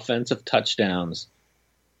 4 offensive touchdowns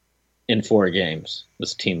in 4 games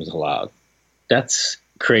this team has allowed. That's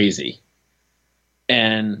crazy.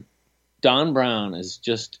 And Don Brown is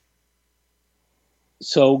just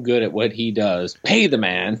so good at what he does. Pay the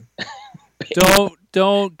man.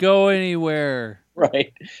 Don't go anywhere.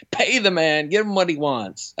 Right. Pay the man. Get him what he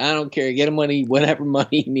wants. I don't care. Get him whatever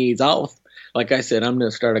money he needs. Like I said, I'm going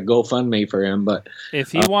to start a GoFundMe for him. But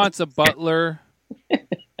if he wants a butler,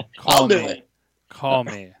 I'll do it. Call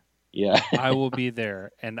me. Yeah. I will be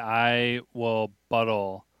there, and I will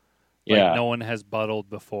buttle like no one has buttled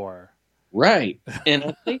before. Right. And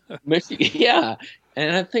I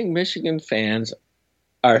think Michigan fans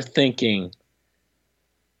are thinking,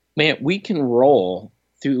 man, we can roll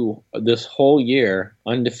through this whole year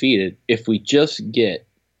undefeated if we just get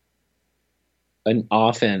an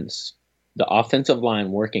offense, the offensive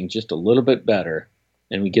line working just a little bit better,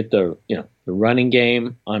 and we get the running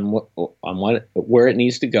game on where it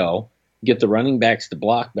needs to go, get the running backs to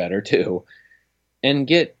block better too, and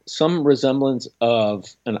get some resemblance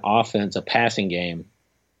of an offense, a passing game.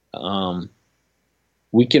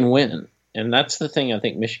 We can win. And that's the thing I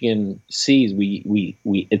think Michigan sees. We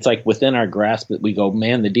it's like within our grasp that we go,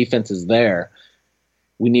 man, the defense is there.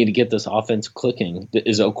 We need to get this offense clicking.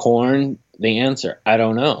 Is O'Korn the answer? I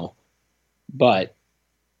don't know. But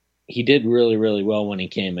he did really, really well when he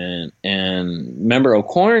came in. And remember,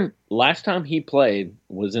 O'Korn, last time he played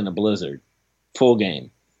was in a blizzard, full game.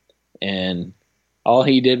 And all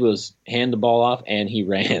he did was hand the ball off, and he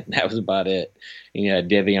ran. That was about it. And you had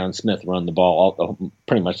De'Veon Smith run the ball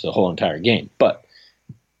pretty much the whole entire game. But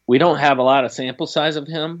we don't have a lot of sample size of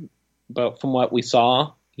him. But from what we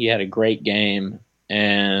saw, he had a great game.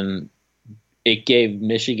 And it gave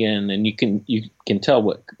Michigan, and you can tell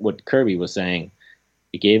what Kirby was saying,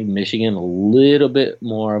 it gave Michigan a little bit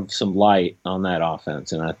more of some light on that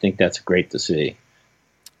offense, and I think that's great to see.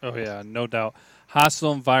 Oh, yeah, no doubt.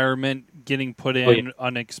 Hostile environment, getting put in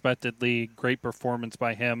unexpectedly, great performance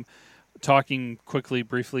by him. Talking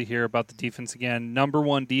briefly here about the defense again. Number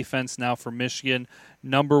 1 defense now for Michigan,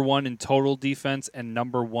 number 1 in total defense, and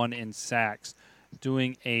number 1 in sacks.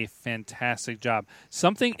 Doing a fantastic job.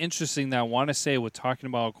 Something interesting that I want to say with talking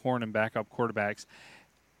about O'Korn and backup quarterbacks,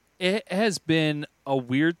 it has been a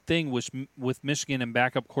weird thing with Michigan and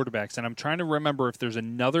backup quarterbacks, and I'm trying to remember if there's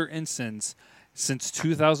another instance since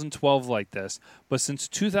 2012 like this, but since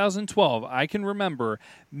 2012, I can remember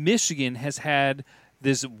Michigan has had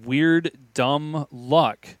this weird, dumb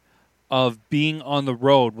luck of being on the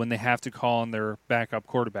road when they have to call on their backup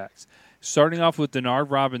quarterbacks. Starting off with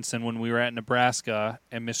Denard Robinson when we were at Nebraska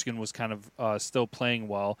and Michigan was kind of still playing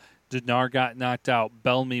well. Denard got knocked out.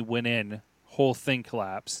 Bellamy went in. Whole thing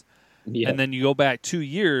collapsed. Yeah. And then you go back 2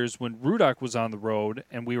 years when Rudock was on the road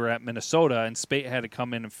and we were at Minnesota and Spate had to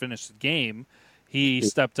come in and finish the game. He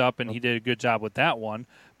stepped up and he did a good job with that one.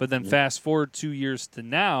 But then fast forward 2 years to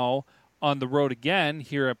now, on the road again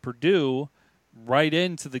here at Purdue, right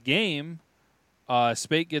into the game,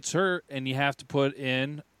 Spate gets hurt and you have to put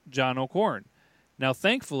in John O'Korn. Now,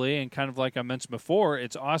 thankfully, and kind of like I mentioned before,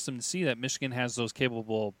 it's awesome to see that Michigan has those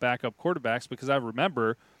capable backup quarterbacks, because I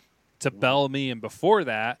remember to Bellamy and before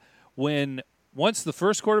that, when once the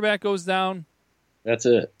first quarterback goes down, That's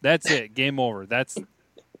it. that's it. Game over.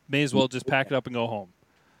 May as well just pack it up and go home.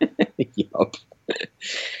 Yup.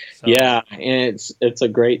 So, Yeah, and it's a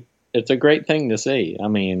great thing to see.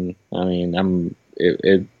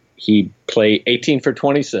 He played 18 for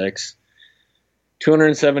 26,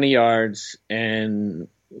 270 yards, and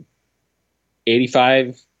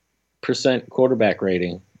 85% quarterback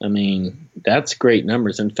rating. I mean, that's great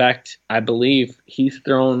numbers. In fact, I believe he's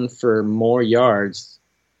thrown for more yards.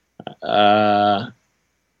 What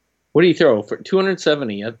did he throw for?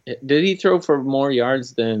 270. Did he throw for more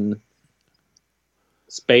yards than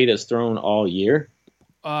Spade has thrown all year?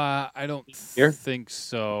 I don't Here? think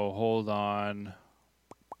so. Hold on.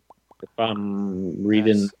 If I'm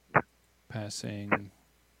reading. Passing.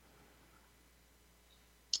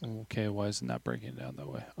 Okay, why is it not breaking it down that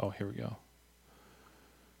way? Oh, here we go.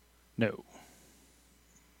 No.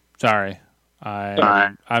 Sorry.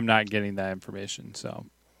 I'm not getting that information, so.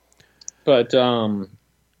 But, I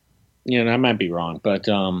might be wrong, but,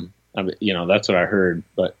 that's what I heard,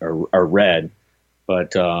 or read.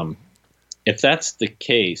 But, if that's the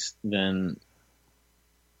case, then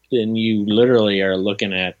you literally are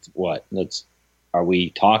looking at what? Are we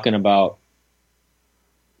talking about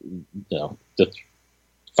the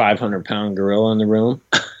 500-pound gorilla in the room?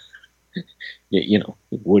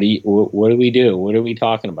 What do we do? What are we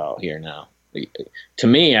talking about here now? To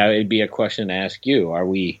me, it'd be a question to ask you.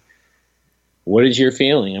 What is your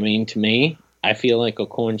feeling? I mean, to me, I feel like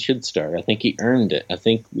O'Korn should start. I think he earned it. I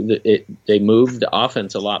think they moved the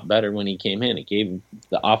offense a lot better when he came in. It gave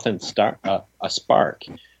the offense a spark.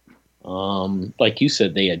 Like you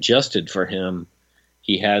said, they adjusted for him.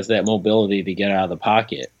 He has that mobility to get out of the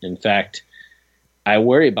pocket. In fact, I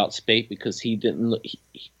worry about Spate because he didn't look.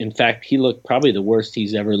 In fact, he looked probably the worst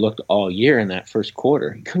he's ever looked all year in that first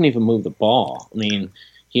quarter. He couldn't even move the ball. I mean,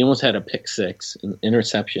 he almost had a pick six, an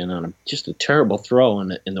interception on just a terrible throw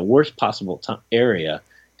in the worst possible area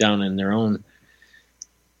down in their own.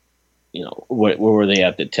 Where were they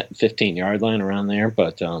at the 15-yard line around there?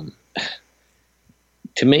 But to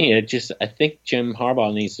me, I think Jim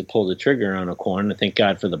Harbaugh needs to pull the trigger on O'Korn. I thank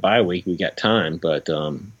God for the bye week. We got time, but.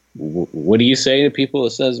 What do you say to people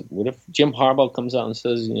that says, what if Jim Harbaugh comes out and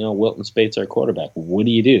says, Wilton Spate's our quarterback? What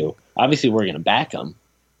do you do? Obviously, we're going to back him,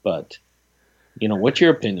 but, what's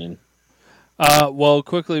your opinion? Well,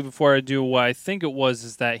 quickly before I do, what I think it was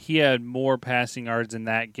is that he had more passing yards in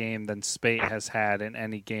that game than Spate has had in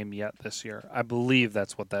any game yet this year. I believe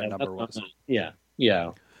that's what that number was. Yeah,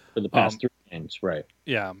 for the past 3 games, right.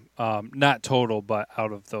 Yeah, not total, but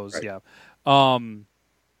out of those, right. Yeah.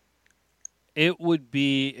 It would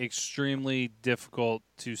be extremely difficult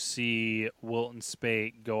to see Wilton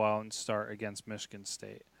Spate go out and start against Michigan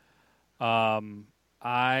State. I'm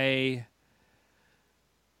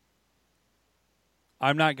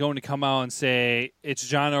not going to come out and say it's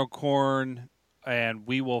John O'Korn and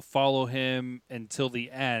we will follow him until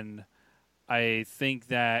the end. I think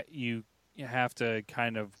that you have to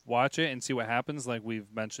kind of watch it and see what happens. Like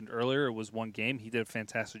we've mentioned earlier, it was one game. He did a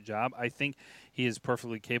fantastic job. I think he is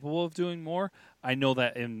perfectly capable of doing more. I know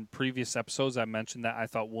that in previous episodes I mentioned that I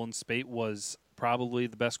thought Wilton Spate was probably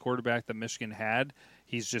the best quarterback that Michigan had.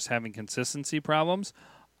 He's just having consistency problems.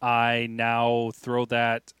 I now throw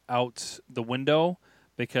that out the window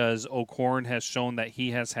because O'Korn has shown that he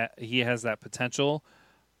has that potential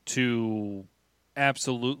to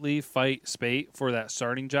absolutely fight Spate for that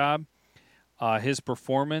starting job. His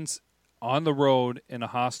performance on the road in a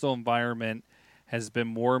hostile environment has been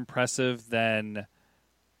more impressive than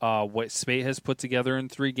what Spate has put together in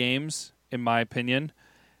 3 games, in my opinion.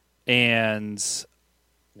 And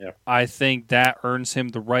I think that earns him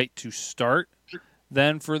the right to start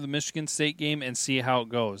then for the Michigan State game and see how it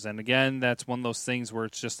goes. And again, that's one of those things where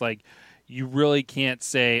it's just like you really can't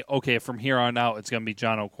say, okay, from here on out it's going to be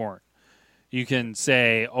John O'Korn. You can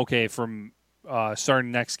say, okay, from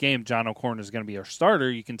starting next game, John O'Korn is going to be our starter.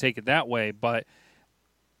 You can take it that way, but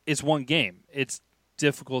it's one game. It's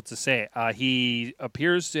difficult to say. He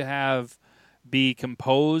appears to be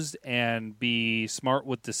composed and be smart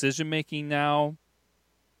with decision making now,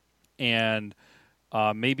 and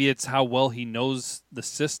maybe it's how well he knows the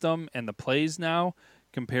system and the plays now,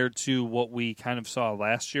 compared to what we kind of saw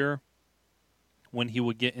last year when he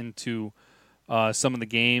would get into some of the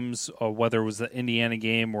games, or whether it was the Indiana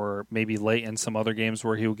game or maybe late in some other games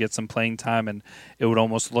where he would get some playing time and it would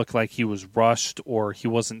almost look like he was rushed or he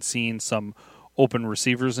wasn't seeing some open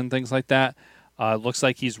receivers and things like that. It looks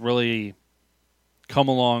like he's really come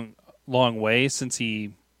a long way since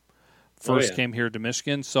he first came here to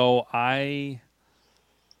Michigan. So I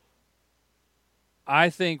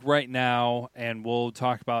think right now, and we'll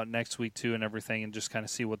talk about next week too and everything and just kind of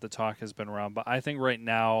see what the talk has been around, but I think right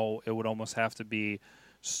now it would almost have to be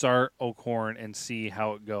start O'Korn and see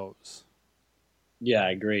how it goes. Yeah,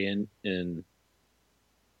 I agree. And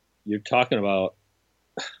you're talking about,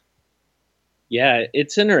 yeah,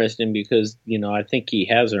 it's interesting because, I think he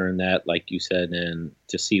has earned that, like you said, and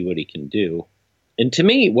to see what he can do. And to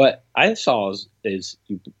me, what I saw is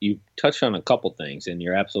you touched on a couple things, and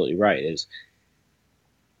you're absolutely right, is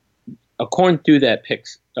O'Korn threw that pick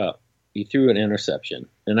up. He threw an interception,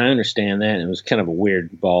 and I understand that. And it was kind of a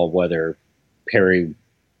weird ball, whether Perry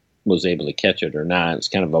was able to catch it or not. It was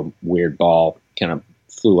kind of a weird ball, kind of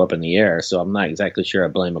flew up in the air. So I'm not exactly sure I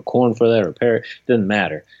blame O'Korn for that or Perry. It doesn't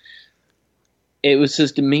matter. It was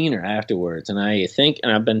his demeanor afterwards, and I think,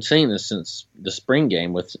 and I've been saying this since the spring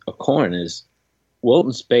game with O'Korn, is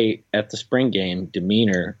Wilton Speight at the spring game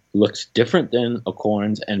demeanor looks different than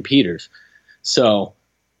O'Korn's and Peters. So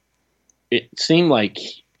it seemed like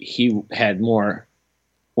he had more,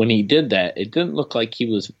 when he did that, it didn't look like he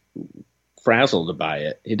was frazzled by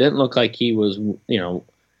it. It didn't look like he was,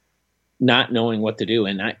 not knowing what to do.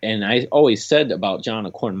 And I always said about John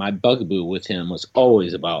O'Korn, my bugaboo with him was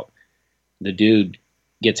always about the dude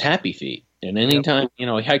gets happy feet. And anytime, he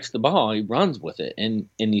hikes the ball, he runs with it. And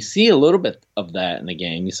you see a little bit of that in the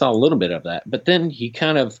game. You saw a little bit of that. But then he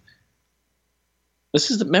kind of, this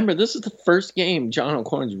is the first game John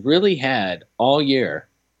O'Korn's really had all year,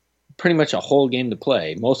 pretty much a whole game to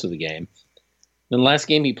play, most of the game. And the last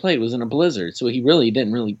game he played was in a blizzard, so you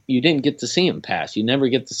didn't get to see him pass. You never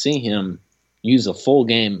get to see him use a full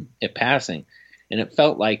game at passing. And it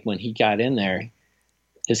felt like when he got in there,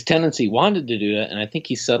 his tendency wanted to do that, and I think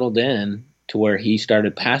he settled in to where he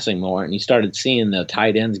started passing more, and he started seeing the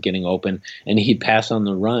tight ends getting open, and he'd pass on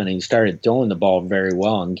the run, and he started throwing the ball very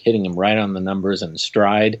well and hitting him right on the numbers and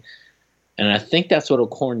stride. And I think that's what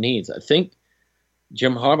O'Korn needs. I think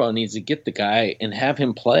Jim Harbaugh needs to get the guy and have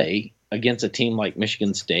him play against a team like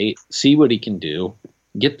Michigan State, see what he can do,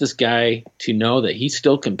 get this guy to know that he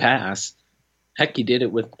still can pass. Heck, he did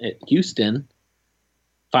it at Houston,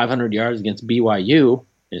 500 yards against BYU.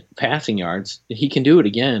 Passing yards, he can do it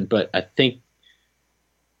again, but I think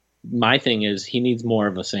my thing is he needs more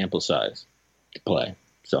of a sample size to play.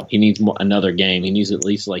 So he needs another game. He needs at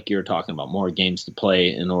least, like you're talking about, more games to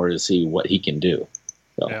play in order to see what he can do.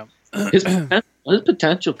 So his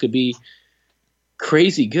potential could be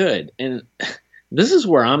crazy good, and this is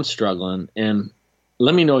where I'm struggling. And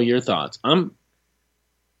let me know your thoughts. I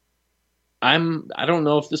don't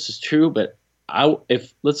know if this is true, but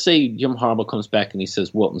if let's say Jim Harbaugh comes back and he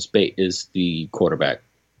says Wilton Speight is the quarterback,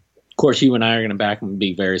 of course you and I are going to back him and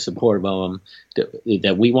be very supportive of him,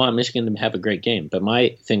 that we want Michigan to have a great game. But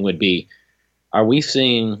my thing would be, are we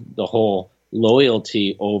seeing the whole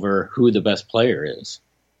loyalty over who the best player is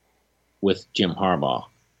with Jim Harbaugh?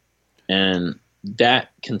 And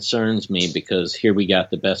that concerns me because here we got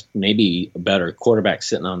the best, maybe a better quarterback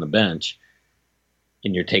sitting on the bench,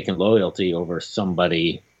 and you're taking loyalty over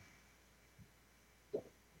somebody,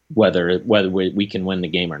 whether we can win the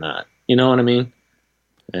game or not. You know what I mean?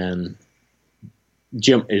 And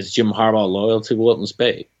Jim Harbaugh loyal to Wilton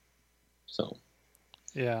Speight? So,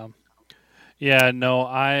 yeah, no,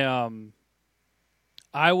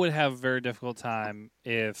 I would have a very difficult time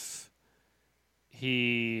if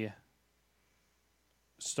he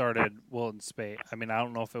started Wilton Speight. I mean, I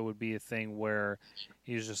don't know if it would be a thing where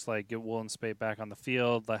he's just like, get Wilton Speight back on the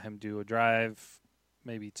field, let him do a drive,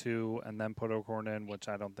 maybe two, and then put O'Korn in, which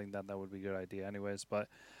I don't think that would be a good idea anyways. But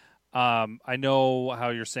I know how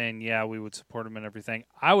you're saying, yeah, we would support him and everything.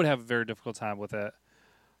 I would have a very difficult time with it.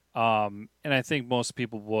 And I think most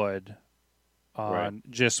people would. Right.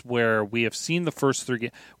 Just where we have seen the first three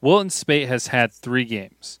games. Wilton Speight has had 3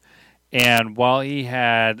 games. And while he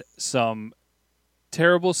had some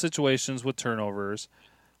terrible situations with turnovers,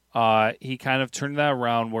 he kind of turned that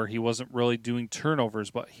around where he wasn't really doing turnovers,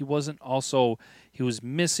 but he was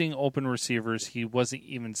missing open receivers. He wasn't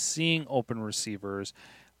even seeing open receivers.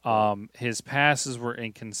 His passes were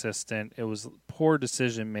inconsistent. It was poor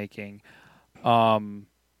decision making. And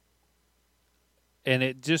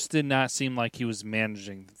it just did not seem like he was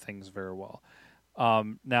managing things very well.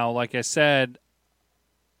 Now, like I said,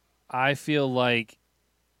 I feel like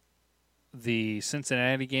the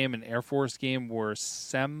Cincinnati game and Air Force game were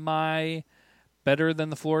semi better than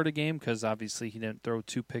the Florida game because obviously he didn't throw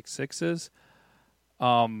 2 pick sixes.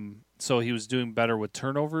 So he was doing better with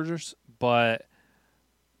turnovers. But,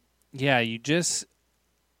 yeah, you just,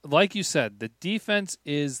 like you said, the defense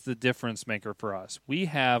is the difference maker for us. We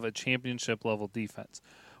have a championship-level defense.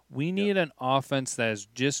 We need an offense that is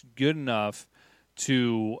just good enough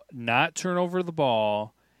to not turn over the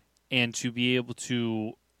ball and to be able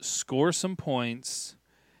to score some points.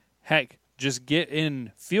 Heck, just get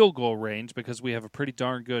in field goal range because we have a pretty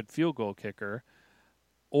darn good field goal kicker.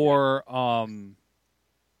 Or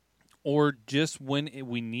just when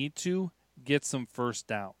we need to, get some first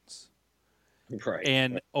downs. Right.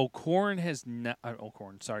 And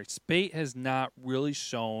Spate has not really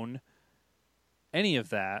shown any of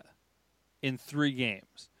that in 3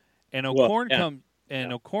 games. And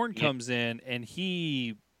O'Korn comes in and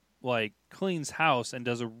he cleans house and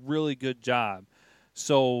does a really good job.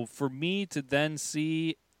 So for me to then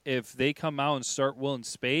see if they come out and start Wilton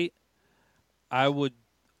Spate, I would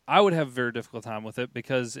have a very difficult time with it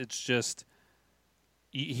because it's just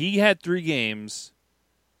he had 3 games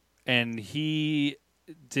and he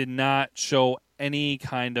did not show any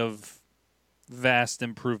kind of vast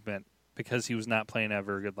improvement because he was not playing at a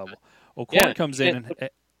very good level. O'Korn comes in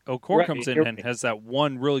and has that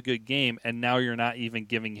one really good game, and now you're not even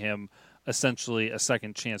giving him essentially a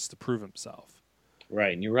second chance to prove himself.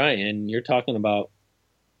 Right, and you're right, and you're talking about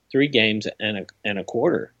 3 games and a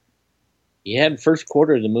quarter. He had first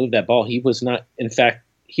quarter to move that ball. He wasn't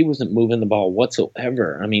moving the ball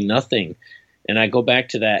whatsoever. I mean, nothing. And I go back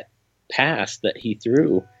to that pass that he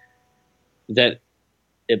threw that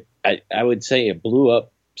I would say it blew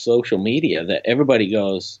up social media, that everybody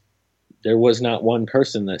goes, there was not one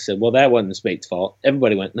person that said, well, that wasn't Spate's fault.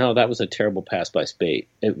 Everybody went, no, that was a terrible pass by Spate.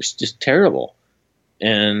 It was just terrible.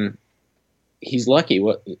 And he's lucky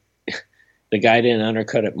the guy didn't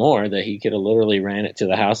undercut it more, that he could have literally ran it to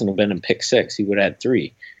the house and have been in pick 6. He would have had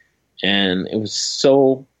 3. And it was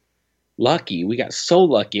so lucky. We got so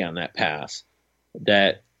lucky on that pass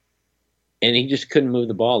and he just couldn't move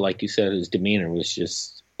the ball. Like you said, his demeanor was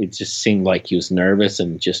it just seemed like he was nervous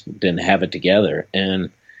and just didn't have it together.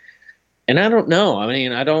 And I don't know. I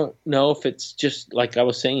mean, I don't know if it's just like I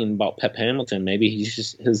was saying about Pep Hamilton. Maybe he's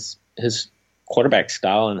just his quarterback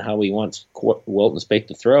style and how he wants Wilton Spate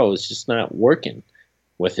to throw is just not working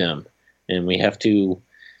with him. And we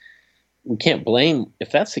can't blame,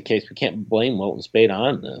 if that's the case, we can't blame Wilton Spate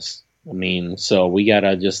on this. I mean, so we got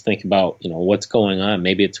to just think about, what's going on.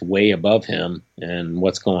 Maybe it's way above him and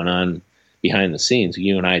what's going on behind the scenes.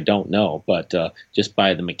 You and I don't know, but just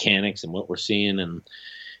by the mechanics and what we're seeing and,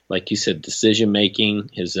 like you said,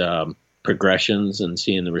 decision-making, his progressions and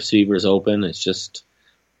seeing the receivers open, it's just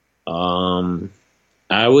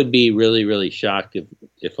I would be really, really shocked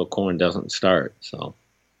if O'Korn doesn't start. So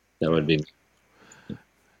that would be.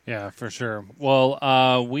 Yeah, for sure.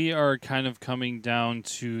 Well, we are kind of coming down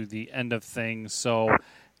to the end of things. So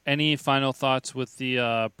any final thoughts with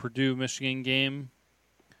the Purdue-Michigan game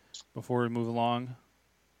before we move along?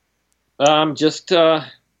 It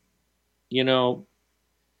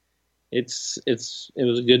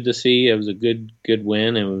was good to see. It was a good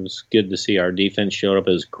win. It was good to see our defense showed up.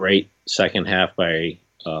 It was great second half by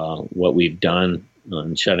what we've done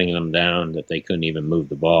on shutting them down, that they couldn't even move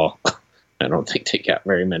the ball. I don't think they got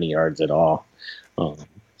very many yards at all.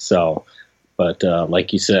 But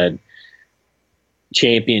like you said,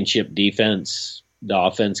 championship defense, the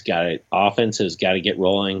offense has got to get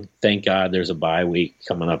rolling. Thank God there's a bye week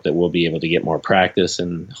coming up that we'll be able to get more practice,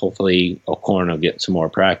 and hopefully O'Korn will get some more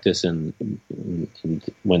practice and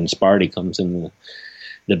when Sparty comes in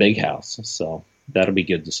the big house. So that'll be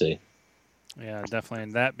good to see. Yeah, definitely.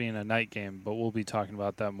 And that being a night game, but we'll be talking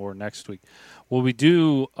about that more next week. Well, we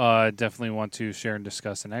do definitely want to share and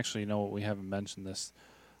discuss, and actually, we haven't mentioned this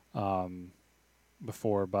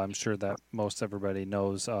before, but I'm sure that most everybody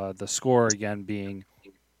knows the score again being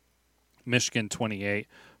Michigan 28,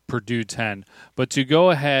 Purdue 10. But to go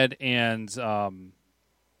ahead and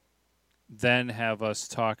then have us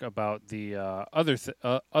talk about the other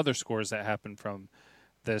scores that happened from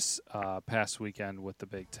this past weekend with the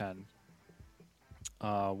Big Ten.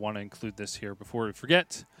 Want to include this here before we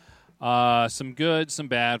forget. Some good, some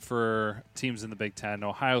bad for teams in the Big Ten.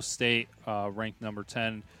 Ohio State, ranked number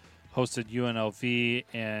 10, hosted UNLV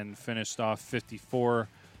and finished off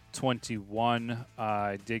 54-21.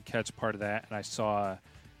 I did catch part of that, and I saw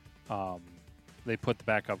they put the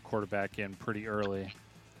backup quarterback in pretty early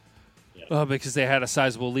because they had a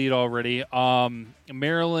sizable lead already.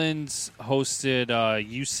 Maryland hosted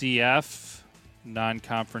UCF,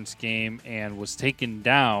 non-conference game, and was taken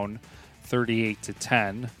down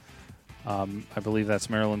 38-10. I believe that's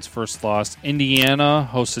Maryland's first loss. Indiana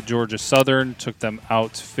hosted Georgia Southern, took them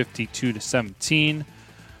out 52-17.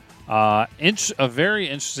 A very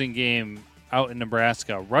interesting game out in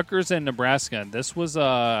Nebraska. Rutgers and Nebraska. And this was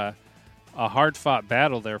a hard-fought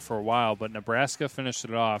battle there for a while, but Nebraska finished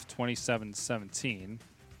it off 27-17.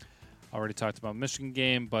 Already talked about Michigan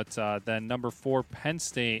game, but then number 4, Penn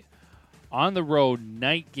State on the road,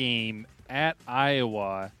 night game at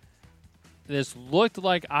Iowa. This looked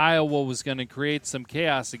like Iowa was going to create some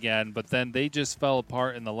chaos again, but then they just fell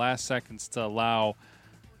apart in the last seconds to allow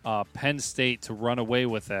Penn State to run away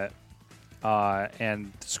with it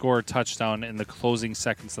and score a touchdown in the closing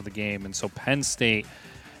seconds of the game. And so Penn State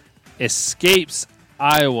escapes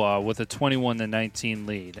Iowa with a 21-19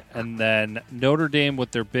 lead. And then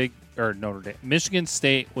Michigan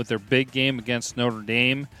State with their big game against Notre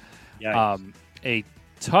Dame. A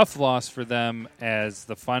tough loss for them as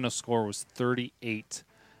the final score was 38-18.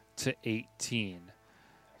 It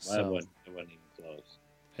wasn't even close.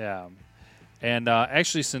 Yeah. And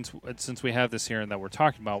actually, since we have this here and that we're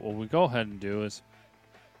talking about, what we go ahead and do is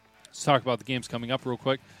let's talk about the games coming up real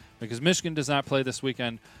quick, because Michigan does not play this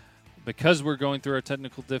weekend. Because we're going through our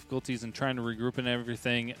technical difficulties and trying to regroup and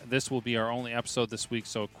everything, this will be our only episode this week.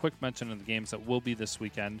 So a quick mention of the games that will be this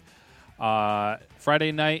weekend.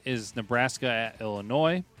 Friday night is Nebraska at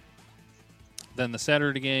Illinois. Then the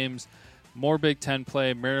Saturday games, more Big Ten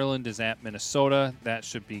play. Maryland is at Minnesota. That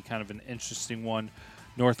should be kind of an interesting one.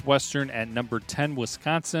 Northwestern at number 10,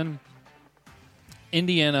 Wisconsin.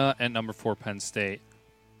 Indiana at number 4, Penn State.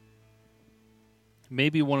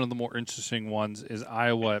 Maybe one of the more interesting ones is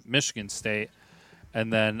Iowa at Michigan State.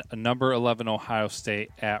 And then a number 11, Ohio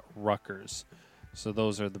State at Rutgers. So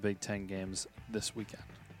those are the Big Ten games this weekend.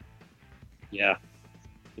 Yeah,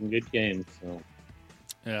 some good games. So.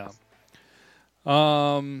 Yeah.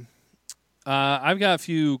 I've got a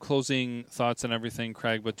few closing thoughts and everything,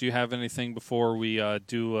 Craig, but do you have anything before we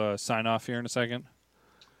do a sign-off here in a second?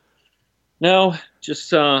 No,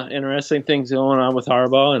 just interesting things going on with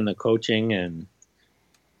Harbaugh and the coaching and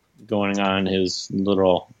going on his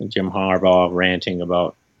little Jim Harbaugh ranting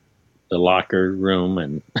about the locker room.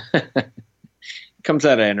 And comes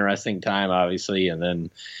at an interesting time, obviously, and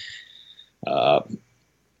then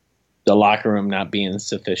the locker room not being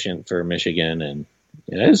sufficient for Michigan, and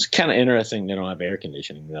it's kind of interesting they don't have air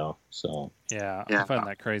conditioning though. So yeah, I find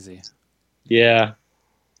that crazy. Yeah,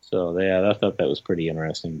 so I thought that was pretty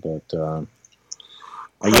interesting. But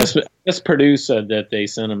I guess Purdue said that they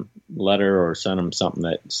sent him a letter or sent him something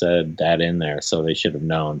that said that in there, so they should have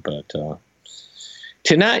known. But to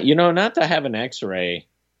not to have an X-ray,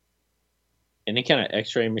 any kind of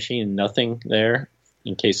X-ray machine, nothing there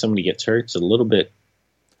in case somebody gets hurt, it's a little bit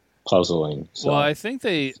puzzling. So. Well, I think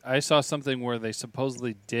I saw something where they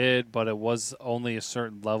supposedly did, but it was only a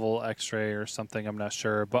certain level X-ray or something. I'm not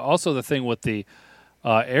sure. But also the thing with the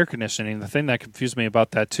air conditioning, the thing that confused me about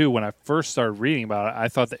that too, when I first started reading about it, I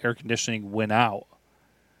thought the air conditioning went out.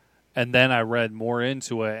 And then I read more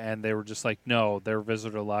into it, and they were just like, no, their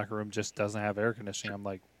visitor locker room just doesn't have air conditioning. I'm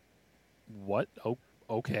like, what? Oh,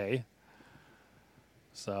 okay.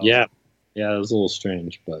 So Yeah, it was a little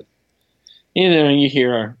strange, but you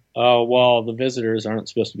hear, oh, well, the visitors aren't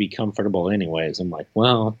supposed to be comfortable anyways. I'm like,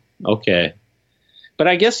 well, okay. But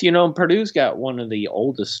I guess, Purdue's got one of the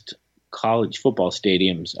oldest college football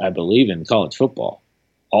stadiums, I believe, in college football,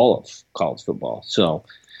 all of college football. So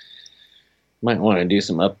might want to do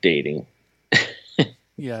some updating.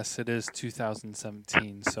 Yes, it is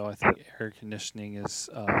 2017, so I think air conditioning is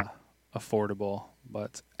affordable.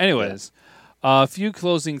 But anyways, a few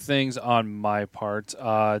closing things on my part.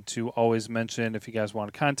 To always mention, if you guys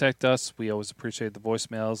want to contact us, we always appreciate the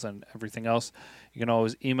voicemails and everything else. You can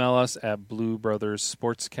always email us at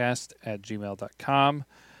bluebrothersportscast@gmail.com.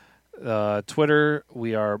 Twitter,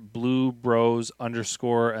 we are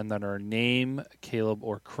bluebros_ and then our name, Caleb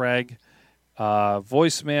or Craig.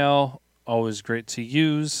 Voicemail, always great to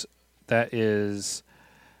use. That is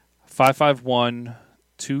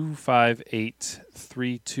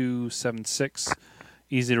 551-258-3276.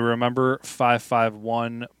 Easy to remember,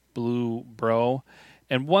 551-BLUE-BRO.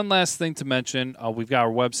 And one last thing to mention, we've got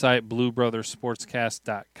our website,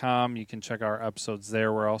 bluebrothersportscast.com. You can check our episodes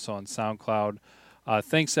there. We're also on SoundCloud.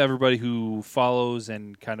 Thanks to everybody who follows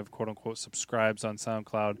and kind of quote-unquote subscribes on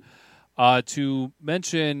SoundCloud. To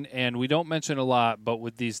mention, and we don't mention a lot, but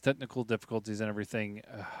with these technical difficulties and everything, it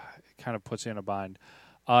kind of puts you in a bind.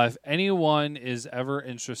 If anyone is ever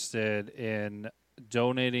interested in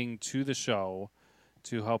donating to the show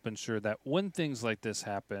to help ensure that when things like this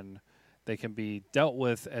happen, they can be dealt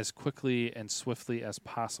with as quickly and swiftly as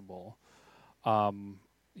possible,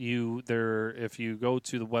 if you go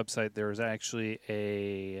to the website, there is actually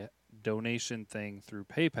a donation thing through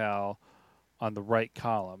PayPal on the right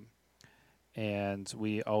column. And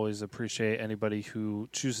we always appreciate anybody who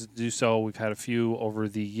chooses to do so. We've had a few over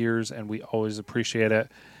the years, and we always appreciate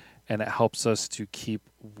it. And it helps us to keep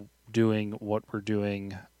doing what we're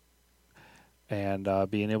doing and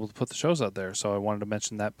being able to put the shows out there. So I wanted to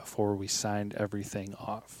mention that before we signed everything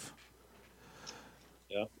off.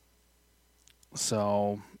 Yeah.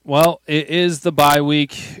 So, well, it is the bye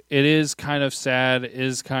week. It is kind of sad. It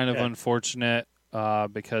is kind of unfortunate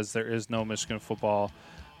because there is no Michigan football.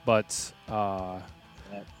 But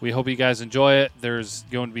we hope you guys enjoy it. There's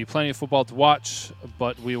going to be plenty of football to watch,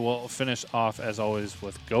 but we will finish off, as always,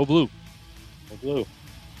 with Go Blue. Go Blue.